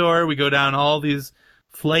open the door. We go down all these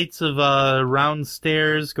flights of round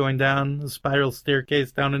stairs going down the spiral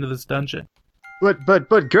staircase down into this dungeon.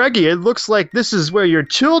 But, Greggy, it looks like this is where your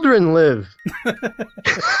children live.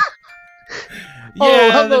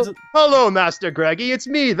 Yeah, Hello, Master Greggy. It's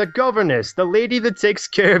me, the governess, the lady that takes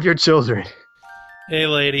care of your children. Hey,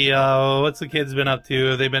 lady, what's the kids been up to?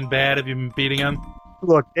 Have they been bad? Have you been beating them?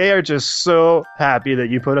 Look, they are just so happy that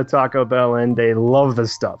you put a Taco Bell in. They love the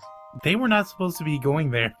stuff. They were not supposed to be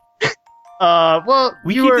going there. Well,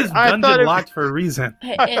 We you keep were. this I thought dungeon it, locked for a reason.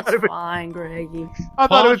 Hey, I it's thought it would- fine, Greggy. I thought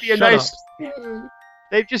Paul, it would be a shut nice.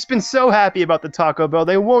 They've just been so happy about the Taco Bell,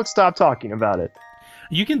 they won't stop talking about it.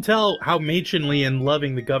 You can tell how matronly and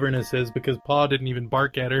loving the governess is because Paul didn't even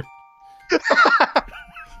bark at her.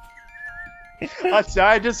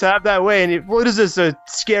 I just have that way. And what is this? A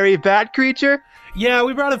scary bat creature? Yeah,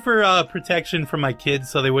 we brought it for protection from my kids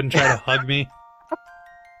so they wouldn't try to hug me.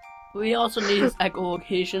 We also need his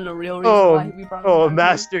echolocation, the real reason why we brought him down here.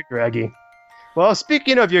 Master Greggy. Well,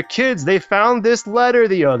 speaking of your kids, they found this letter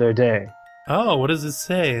the other day. Oh, what does it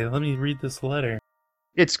say? Let me read this letter.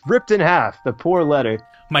 It's ripped in half, the poor letter.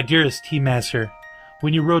 My dearest Tea Master,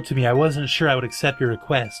 when you wrote to me, I wasn't sure I would accept your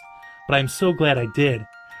request. but I'm so glad I did.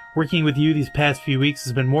 Working with you these past few weeks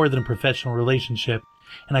has been more than a professional relationship,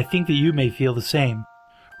 and I think that you may feel the same.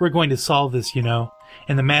 We're going to solve this, you know,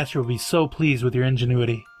 and the Master will be so pleased with your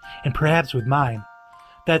ingenuity, and perhaps with mine.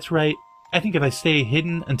 That's right, I think if I stay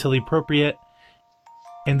hidden until the appropriate,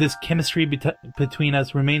 and this chemistry between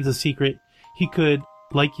us remains a secret, he could,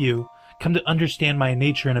 like you, come to understand my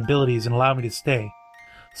nature and abilities and allow me to stay.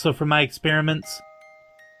 So for my experiments,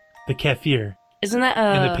 the kaffir. Isn't that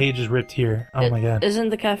And the page is ripped here. Oh my god. Isn't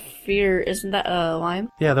the kaffir, isn't that lime?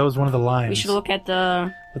 Yeah, that was one of the limes. We should look at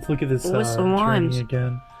the Let's look at this what's the limes? journey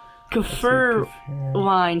again. kaffir Kaffir.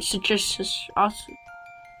 line, such as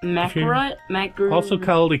macrut, Also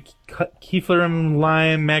called a Keflerum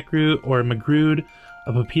lime, macroot, or magrude,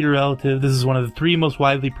 of a peter relative. This is one of the 3 most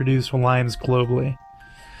widely produced limes globally.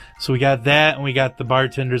 So we got that, and we got the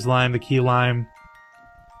bartender's lime, the key lime.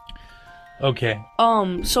 Okay.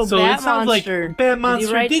 So So Bat it sounds Monster. like Bat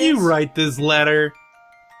Monster. Did you write this letter?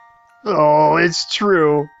 Oh, it's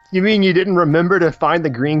true. You mean you didn't remember to find the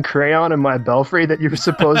green crayon in my belfry that you were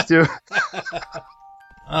supposed to?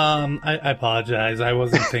 I apologize. I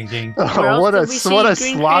wasn't thinking. Where Oh, else what did we see a green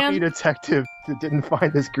sloppy crayon? detective that didn't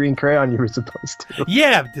find this green crayon you were supposed to.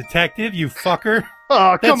 Yeah, detective, you fucker.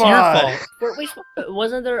 Oh, That's come your on. fault. Wait,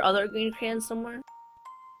 wasn't there other green crayons somewhere?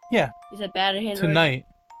 Yeah, You said bad at handwriting? tonight.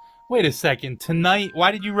 Wait a second. Tonight?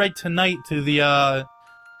 Why did you write tonight to the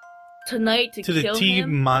Tonight to the kill tea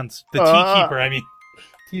him? monster, the tea keeper? I mean,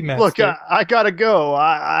 tea master. Look, I gotta go.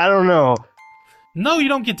 I don't know. No, you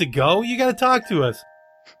don't get to go. You got to talk to us.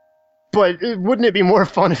 But wouldn't it be more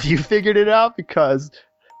fun if you figured it out? Because,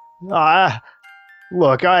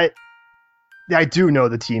 look, I do know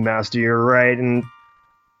the Tea Master, you're right, and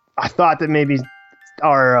I thought that maybe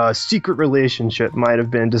our secret relationship might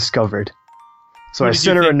have been discovered. So Who I did you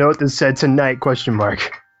sent her a think- note that said tonight, question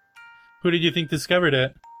mark. Who did you think discovered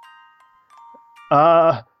it?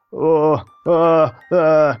 Alright,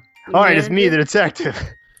 it's me, the detective.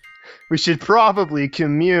 We should probably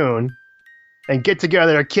commune and get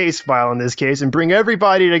together a case file in this case and bring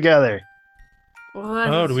everybody together. What?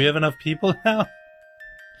 Oh, do we have enough people now?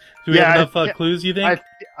 Do we Yeah, have enough clues, you think?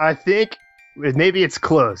 I think maybe it's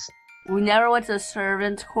close. We never went to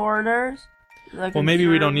servants' quarters? The Well, maybe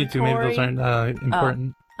we don't need to. Maybe those conservatory? aren't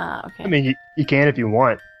important. Okay. I mean, you can if you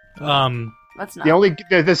want. That's not.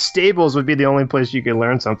 The stables would be the only place you could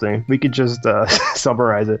learn something. We could just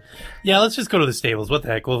summarize it. Yeah, let's just go to the stables. What the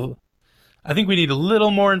heck? Well, I think we need a little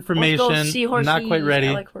more Let's information. go see horses. Not quite ready.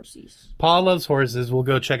 I like horses. Paul loves horses. We'll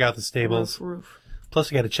go check out the stables. Roof, roof.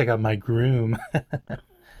 Plus, I got to check out my groom.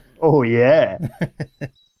 Oh, yeah.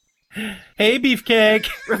 Hey, Beefcake.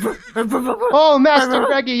 Oh, Master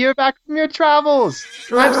Reggie, you're back from your travels.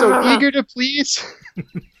 I'm so eager to please.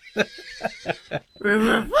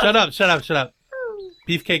 Shut up.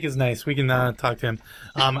 Beefcake is nice. We can talk to him.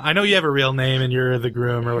 I know you have a real name and you're the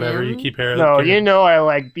groom or whatever. You keep hair. No, you know I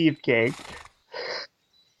like beefcake.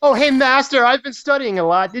 Oh, hey, Master, I've been studying a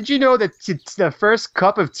lot. Did you know that the first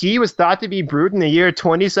cup of tea was thought to be brewed in the year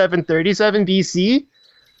 2737 BC?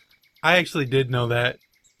 I actually did know that,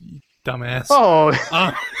 you dumbass. Oh,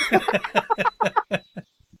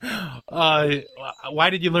 Why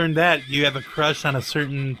did you learn that? You have a crush on a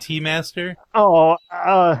certain tea master?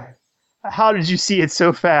 how did you see it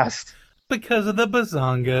so fast? Because of the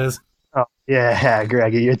bazongas. Oh, yeah,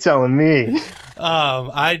 Greggy, you're telling me.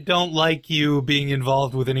 I don't like you being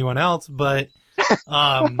involved with anyone else, but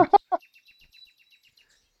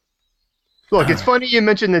Look, it's funny you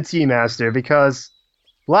mentioned the Tea Master because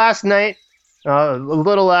last night, a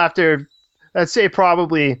little after, let's say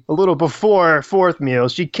probably a little before fourth meal,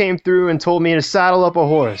 she came through and told me to saddle up a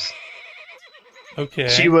horse. okay.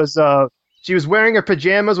 She was wearing her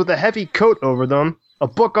pajamas with a heavy coat over them, a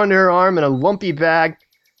book under her arm, and a lumpy bag.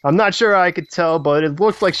 I'm not sure I could tell, but it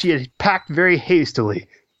looked like she had packed very hastily.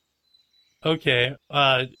 Okay.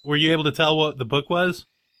 Were you able to tell what the book was?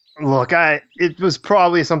 Look, it was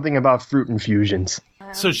probably something about fruit infusions.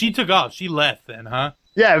 So she took off. She left then, huh?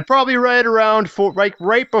 Yeah, probably right around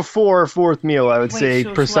right before fourth meal, I would Wait, say so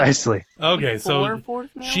she precisely. Okay, Before so fourth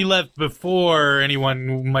meal? she left before anyone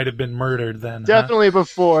who might have been murdered then, huh? Definitely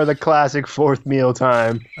before the classic fourth meal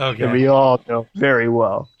time that Okay. we all know very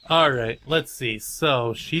well. All right, let's see.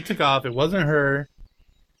 So she took off. It wasn't her.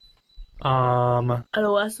 I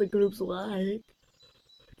know that's the group's like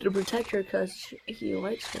to protect her because he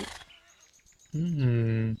likes her.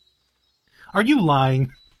 Are you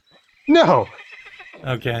lying? No,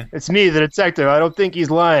 Okay. it's me, the detective. I don't think he's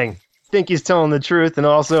lying. I think he's telling the truth, and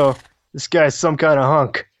also, this guy's some kind of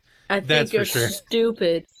hunk. I think That's for you're sure.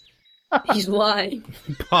 stupid. He's lying.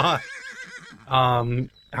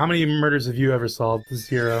 how many murders have you ever solved?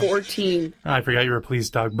 0. 14. Oh, I forgot you were a police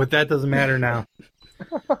dog, but that doesn't matter now.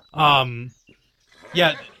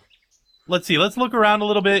 Yeah. Let's see. Let's look around a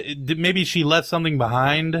little bit. Maybe she left something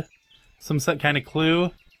behind, some kind of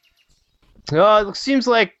clue. It seems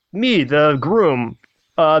like me, the groom.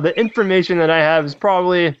 The information that I have is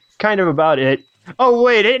probably kind of about it. Oh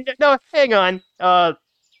wait, no, hang on.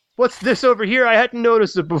 What's this over here? I hadn't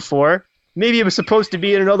noticed it before. Maybe it was supposed to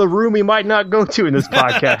be in another room we might not go to in this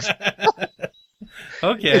podcast.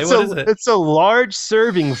 Okay, what is it? It's a large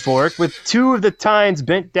serving fork with 2 of the tines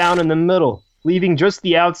bent down in the middle, leaving just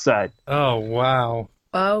the outside. Oh, wow.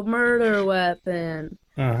 A murder weapon.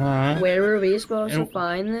 Uh-huh. Where were we supposed to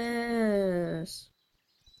find this?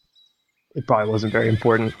 It probably wasn't very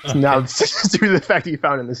important. Okay. Now, it's due to the fact that you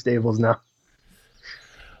found it in the stables now.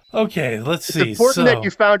 Okay, let's see. It's important that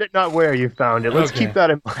you found it, not where you found it. Let's keep that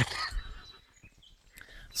in mind.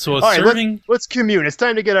 So All right, serving... let's commune. It's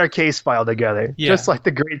time to get our case file together. Yeah. Just like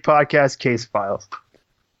the great podcast Case Files.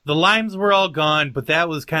 The limes were all gone, but that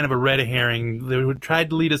was kind of a red herring. They tried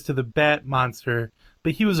to lead us to the bat monster,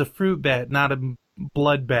 but he was a fruit bat, not a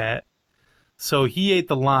blood bat. So he ate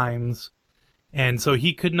the limes, and so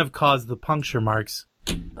he couldn't have caused the puncture marks.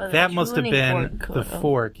 But That the must have tuning been fork the could've.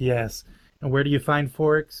 fork, yes. And where do you find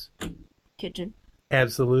forks? Kitchen.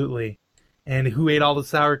 Absolutely. And who ate all the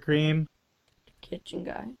sour cream? Kitchen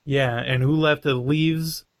guy. Yeah, and who left the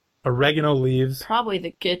leaves? Oregano leaves. Probably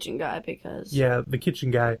the kitchen guy because... Yeah, the kitchen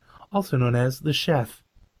guy, also known as the chef.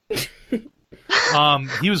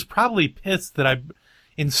 He was probably pissed that I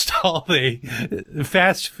installed a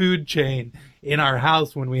fast food chain in our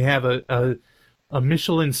house when we have a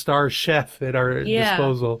Michelin star chef at our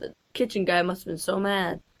disposal. The kitchen guy must have been so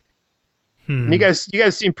mad. And you guys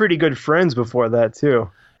seem pretty good friends before that, too.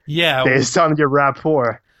 Yeah. Based on your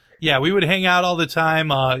rapport. Yeah, we would hang out all the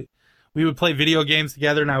time. We would play video games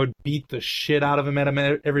together, and I would beat the shit out of him at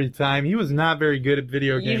him every time. He was not very good at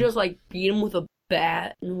video You games. just like beat him with a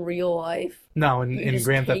bat in real life. No, You in just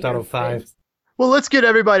Grand Theft take your Auto 5. fist. Well, let's get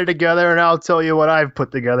everybody together, and I'll tell you what I've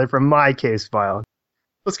put together from my case file.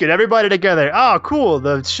 Let's get everybody together. Oh, cool.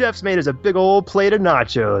 The chef's made us a big old plate of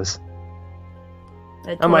nachos.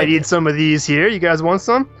 I might eat some of these here. You guys want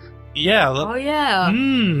some? Yeah. Oh yeah.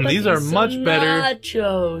 These are much better.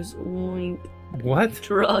 Nachos. Oink. What?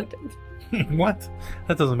 Drugged. What?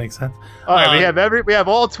 That doesn't make sense. All right, we have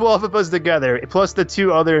all 12 of us together, plus the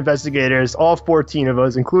 2 other investigators, all 14 of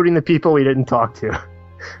us, including the people we didn't talk to.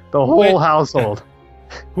 The whole household.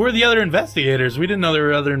 Who are the other investigators? We didn't know there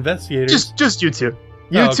were other investigators. Just you 2.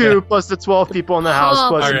 You Oh, okay. 2 plus the 12 people in the house Paw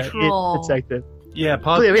plus Patrol. the detective. Yeah,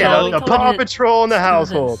 Paw We Patrol. have a Paw Patrol in the do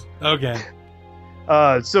household. Okay.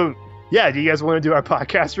 So, yeah, do you guys want to do our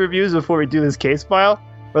podcast reviews before we do this case file?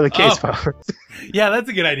 Or the case file first? Yeah, that's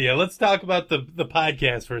a good idea. Let's talk about the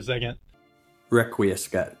podcast for a second.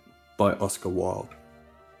 Requiescat by Oscar Wilde.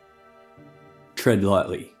 Tread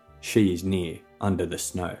lightly, she is near under the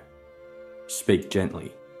snow. Speak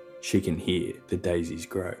gently, she can hear the daisies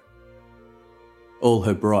grow. All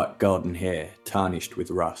her bright golden hair tarnished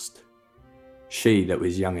with rust. She that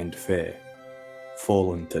was young and fair,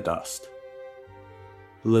 fallen to dust.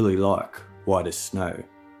 Lily-like, white as snow.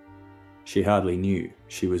 She hardly knew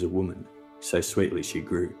she was a woman, so sweetly she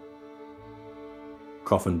grew.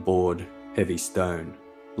 Coffin board, heavy stone,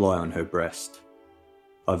 lie on her breast.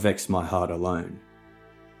 I vex my heart alone.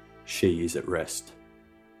 She is at rest.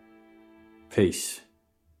 Peace,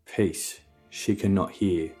 peace, she cannot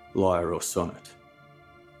hear lyre or sonnet.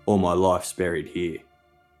 All my life's buried here.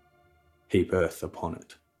 Heap earth upon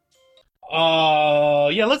it.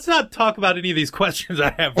 Yeah, let's not talk about any of these questions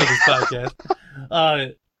I have for this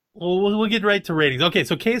podcast. We'll get right to ratings. Okay,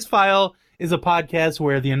 so Case File is a podcast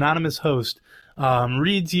where the anonymous host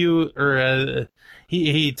reads you, or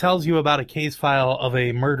he tells you about a case file of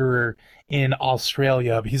a murderer in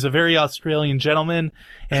Australia. He's a very Australian gentleman,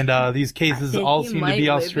 and these cases all seem to be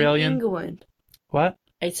Australian. England. What?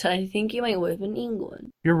 I think he might live in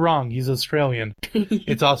England. You're wrong. He's Australian.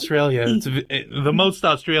 It's Australia. It's the most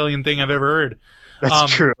Australian thing I've ever heard.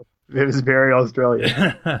 That's true. It is very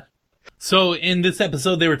Australian. So in this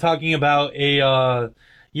episode, they were talking about a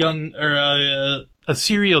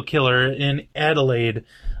serial killer in Adelaide,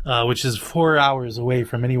 which is 4 hours away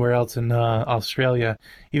from anywhere else in Australia.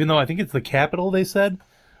 Even though I think it's the capital, they said.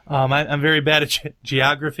 I'm very bad at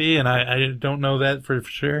geography, and I don't know that for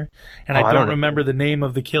sure. And I don't remember the name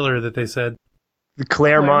of the killer that they said. The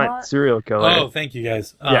Claremont serial killer. Oh, thank you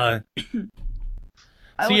guys. Yeah.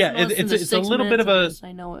 So yeah, it's a little bit of a.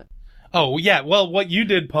 I know it. Oh yeah, well, what you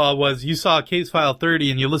did, Paul, was you saw Case File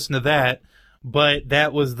 30 and you listened to that, but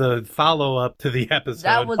that was the follow-up to the episode.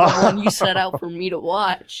 That was the one you set out for me to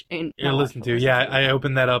watch. And listen to. Yeah, I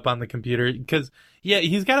opened that up on the computer because, yeah,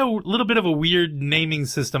 he's got a little bit of a weird naming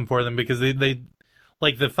system for them because they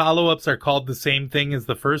like the follow-ups are called the same thing as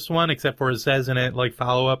the first one, except for it says in it like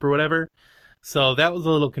follow-up or whatever. So that was a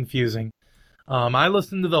little confusing. I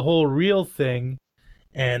listened to the whole real thing,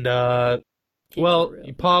 and well,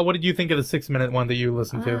 Paul, what did you think of the 6-minute one that you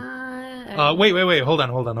listened to? Wait, hold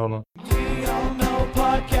on. We all know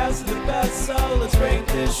podcasts are the best, so let's rate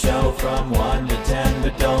this show from 1 to 10,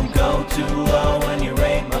 but don't go too low when you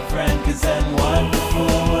rate my friend, cause then wonderful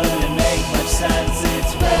wouldn't make much sense.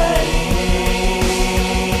 It's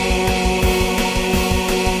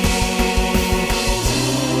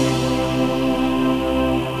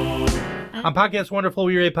On Podcast Wonderful,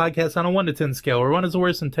 we rate podcasts on a 1 to 10 scale, where 1 is the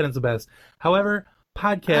worst and 10 is the best. However,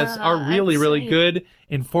 podcasts are really, really good,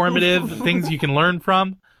 informative, things you can learn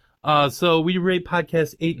from. So we rate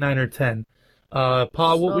podcasts 8, 9, or 10.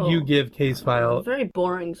 Paul, what would you give Case File? Very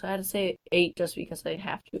boring, so I had to say 8 just because I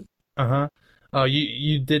have to.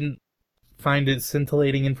 You didn't find it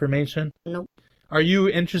scintillating information? Nope. Are you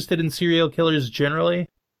interested in serial killers generally?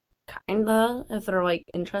 Kinda, if they're like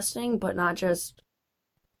interesting, but not just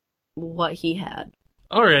what he had.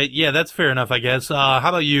 All right, yeah, that's fair enough, I guess. How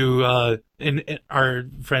about you, in our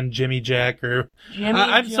friend Jimmy Jack, or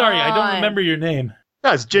I'm sorry, I don't remember your name.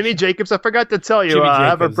 No, it's Jimmy Jacobs. I forgot to tell you, Jimmy I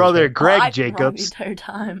have a Jacobs, brother, okay. Greg I've been wrong Jacobs, the entire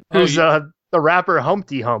time. who's the rapper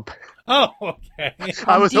Humpty Hump. Oh, okay.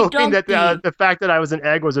 I was Humpty hoping that Dumpty. the fact that I was an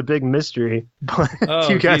egg was a big mystery, but Oh,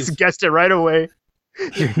 you guys geez. guessed it right away.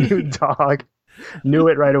 Your new dog knew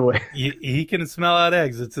it right away. He can smell out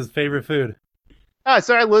eggs. It's his favorite food.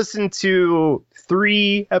 So I listened to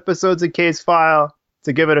 3 episodes of Case File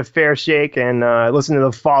to give it a fair shake, and I listened to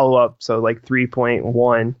the follow-up, so like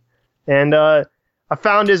 3.1. And I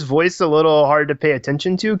found his voice a little hard to pay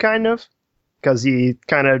attention to, kind of, because he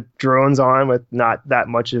kind of drones on with not that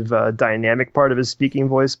much of a dynamic part of his speaking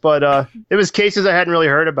voice. But it was cases I hadn't really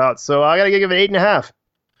heard about, so I got to give it 8.5.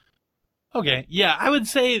 Okay, yeah, I would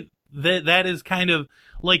say that is kind of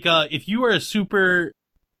like if you are a super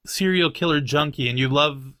serial killer junkie and you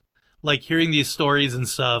love like hearing these stories and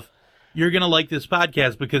stuff, you're gonna like this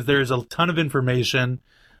podcast because there's a ton of information.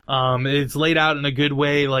 It's laid out in a good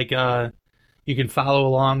way, like you can follow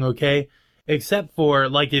along, okay? Except for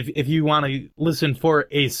like if you want to listen for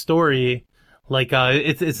a story, like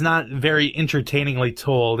it's not very entertainingly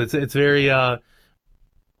told. It's very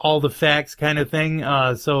all the facts kind of thing.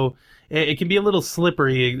 So it can be a little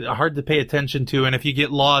slippery, hard to pay attention to, and if you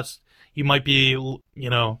get lost, you might be,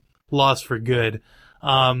 lost for good.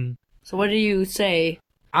 So what do you say?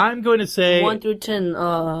 I'm going to say 1 through 10,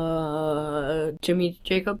 Jimmy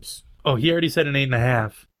Jacobs? Oh, he already said an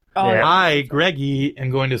 8.5. Oh, Yeah. I, Greggy, am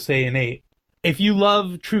going to say an 8. If you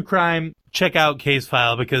love true crime, check out Case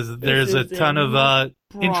File because there's a is ton a of Bronze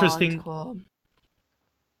interesting. Club.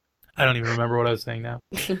 I don't even remember what I was saying now.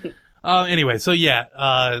 Anyway, so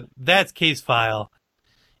yeah, that's Case File.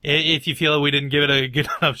 If you feel we didn't give it a good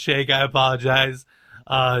enough shake, I apologize.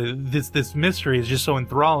 This mystery is just so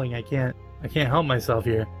enthralling. I can't help myself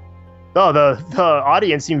here. Oh, the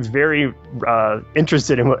audience seems very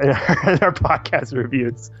interested in our podcast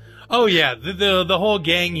reviews. Oh yeah, the whole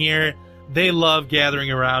gang here, they love gathering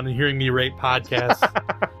around and hearing me rate podcasts.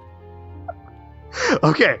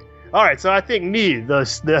 Okay. All right. So I think me,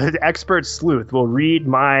 the expert sleuth, will read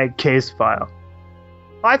my case file.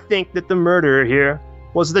 I think that the murderer here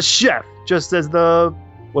was the chef, just as the,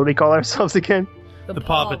 what do we call ourselves again? The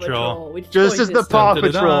Paw Patrol. We Just as the choices. Paw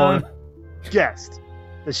Dun-dun-dun-dun. Patrol guessed.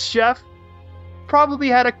 The chef probably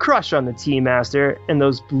had a crush on the tea master and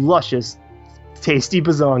those luscious, tasty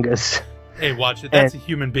bazongas. Hey, watch it. That's a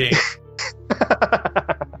human being.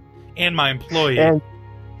 And my employee.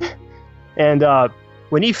 And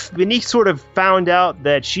when he sort of found out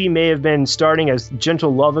that she may have been starting a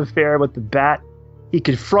gentle love affair with the bat, he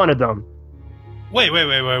confronted them. Wait.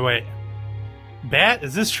 Bat,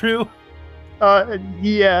 is this true?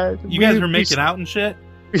 Yeah. You guys were making out and shit?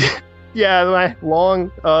 Yeah, my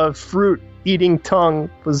long fruit-eating tongue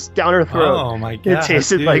was down her throat. Oh my god. It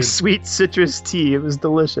tasted dude. like sweet citrus tea. It was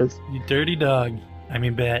delicious. You dirty dog. I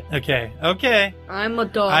mean, bat. Okay. I'm a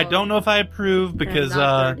dog. I don't know if I approve because, I'm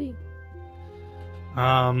not dirty.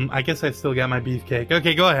 I guess I still got my beefcake.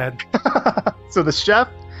 Okay, go ahead. So the chef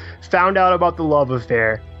found out about the love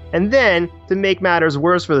affair. And then, to make matters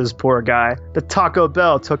worse for this poor guy, the Taco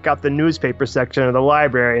Bell took out the newspaper section of the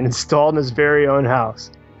library and installed in his very own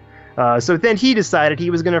house. So then he decided he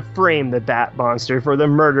was going to frame the bat monster for the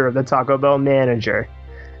murder of the Taco Bell manager.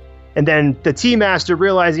 And then the tea master,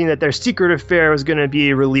 realizing that their secret affair was going to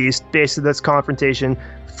be released based on this confrontation,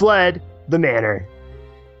 fled the manor.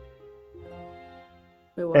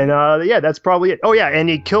 Wait, what? And yeah, that's probably it. Oh yeah, and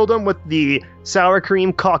he killed him with the sour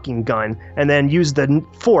cream caulking gun, and then used the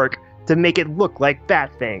fork to make it look like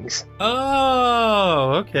bat fangs.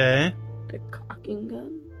 Oh, okay. The cocking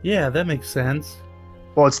gun? Yeah, that makes sense.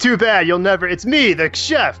 Well, it's too bad you'll never. It's me, the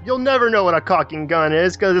chef. You'll never know what a caulking gun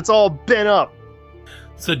is because it's all bent up.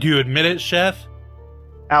 So do you admit it, Chef?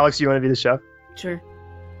 Alex, you want to be the chef? Sure.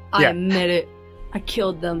 I Yeah. admit it. I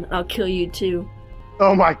killed them. I'll kill you too.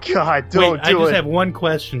 Oh my God! Don't Wait, I do just it. have one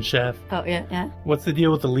question, Chef. Oh, yeah, yeah. What's the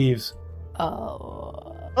deal with the leaves?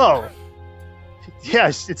 Oh. Oh,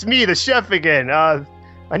 yes, it's me, the chef again. I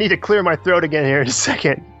need to clear my throat again here in a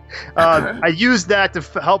second. I used that to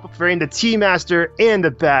help frame the tea master and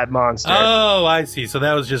the bat monster. Oh, I see. So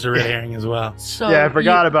that was just a red herring as well. So Yeah, I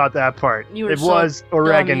forgot about that part. you were It so was dumb, you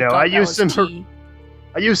oregano. thought I that used was some. tea.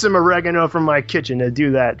 I used some oregano from my kitchen to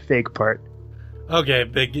do that fake part. Okay,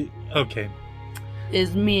 big. Okay.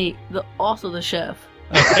 Is me, also the chef.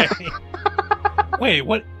 Okay. Wait,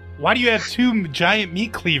 what? Why do you have two giant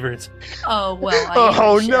meat cleavers? Oh, well, I am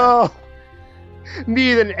Oh the chef. no!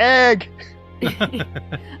 Meat and egg. I'm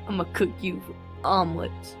gonna cook you for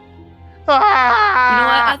omelets. Ah! You know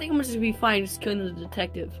what? I think I'm just gonna be fine just killing the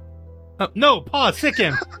detective. Oh, no, Paw, sick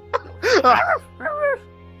him.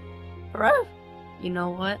 You know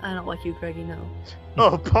what? I don't like you, Greggy, no.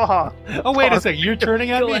 Oh, paw. Oh, wait a sec. You're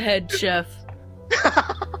turning on Go me? ahead, chef.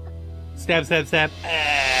 Stab, stab, stab.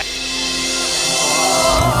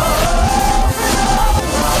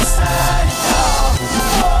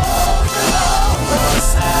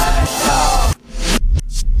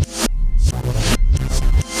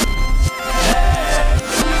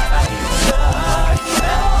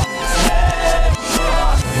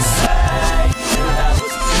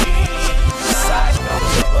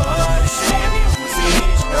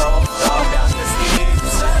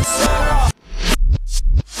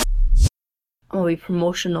 I'm gonna be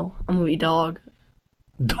promotional. I'm gonna be dog.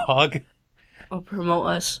 Dog? I'll promote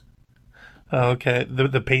us. Oh, okay.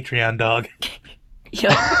 The Patreon dog.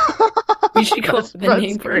 Yeah. We should go up with a That's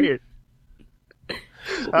name for it. great.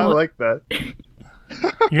 I like that.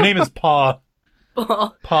 Your name is Paw.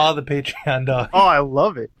 Oh, Paw the Patreon dog. Oh, I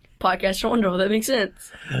love it. podcast wonderful. That makes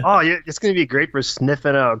sense. Oh, yeah, it's going to be great for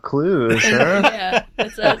sniffing out clues, huh? Yeah,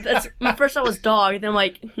 that's my first thought was dog. Then I'm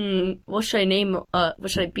like, what should I name? What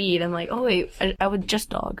should I be? And I'm like, oh wait, I would just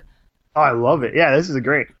dog. Oh, I love it. Yeah, this is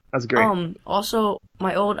great. That's great. Also,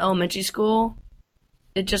 my old elementary school,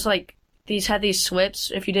 it just like these had these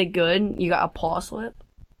slips. If you did good, you got a paw slip.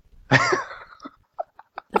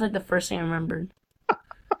 That's like the first thing I remembered.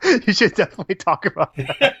 You should definitely talk about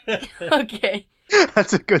that. Okay.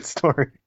 That's a good story.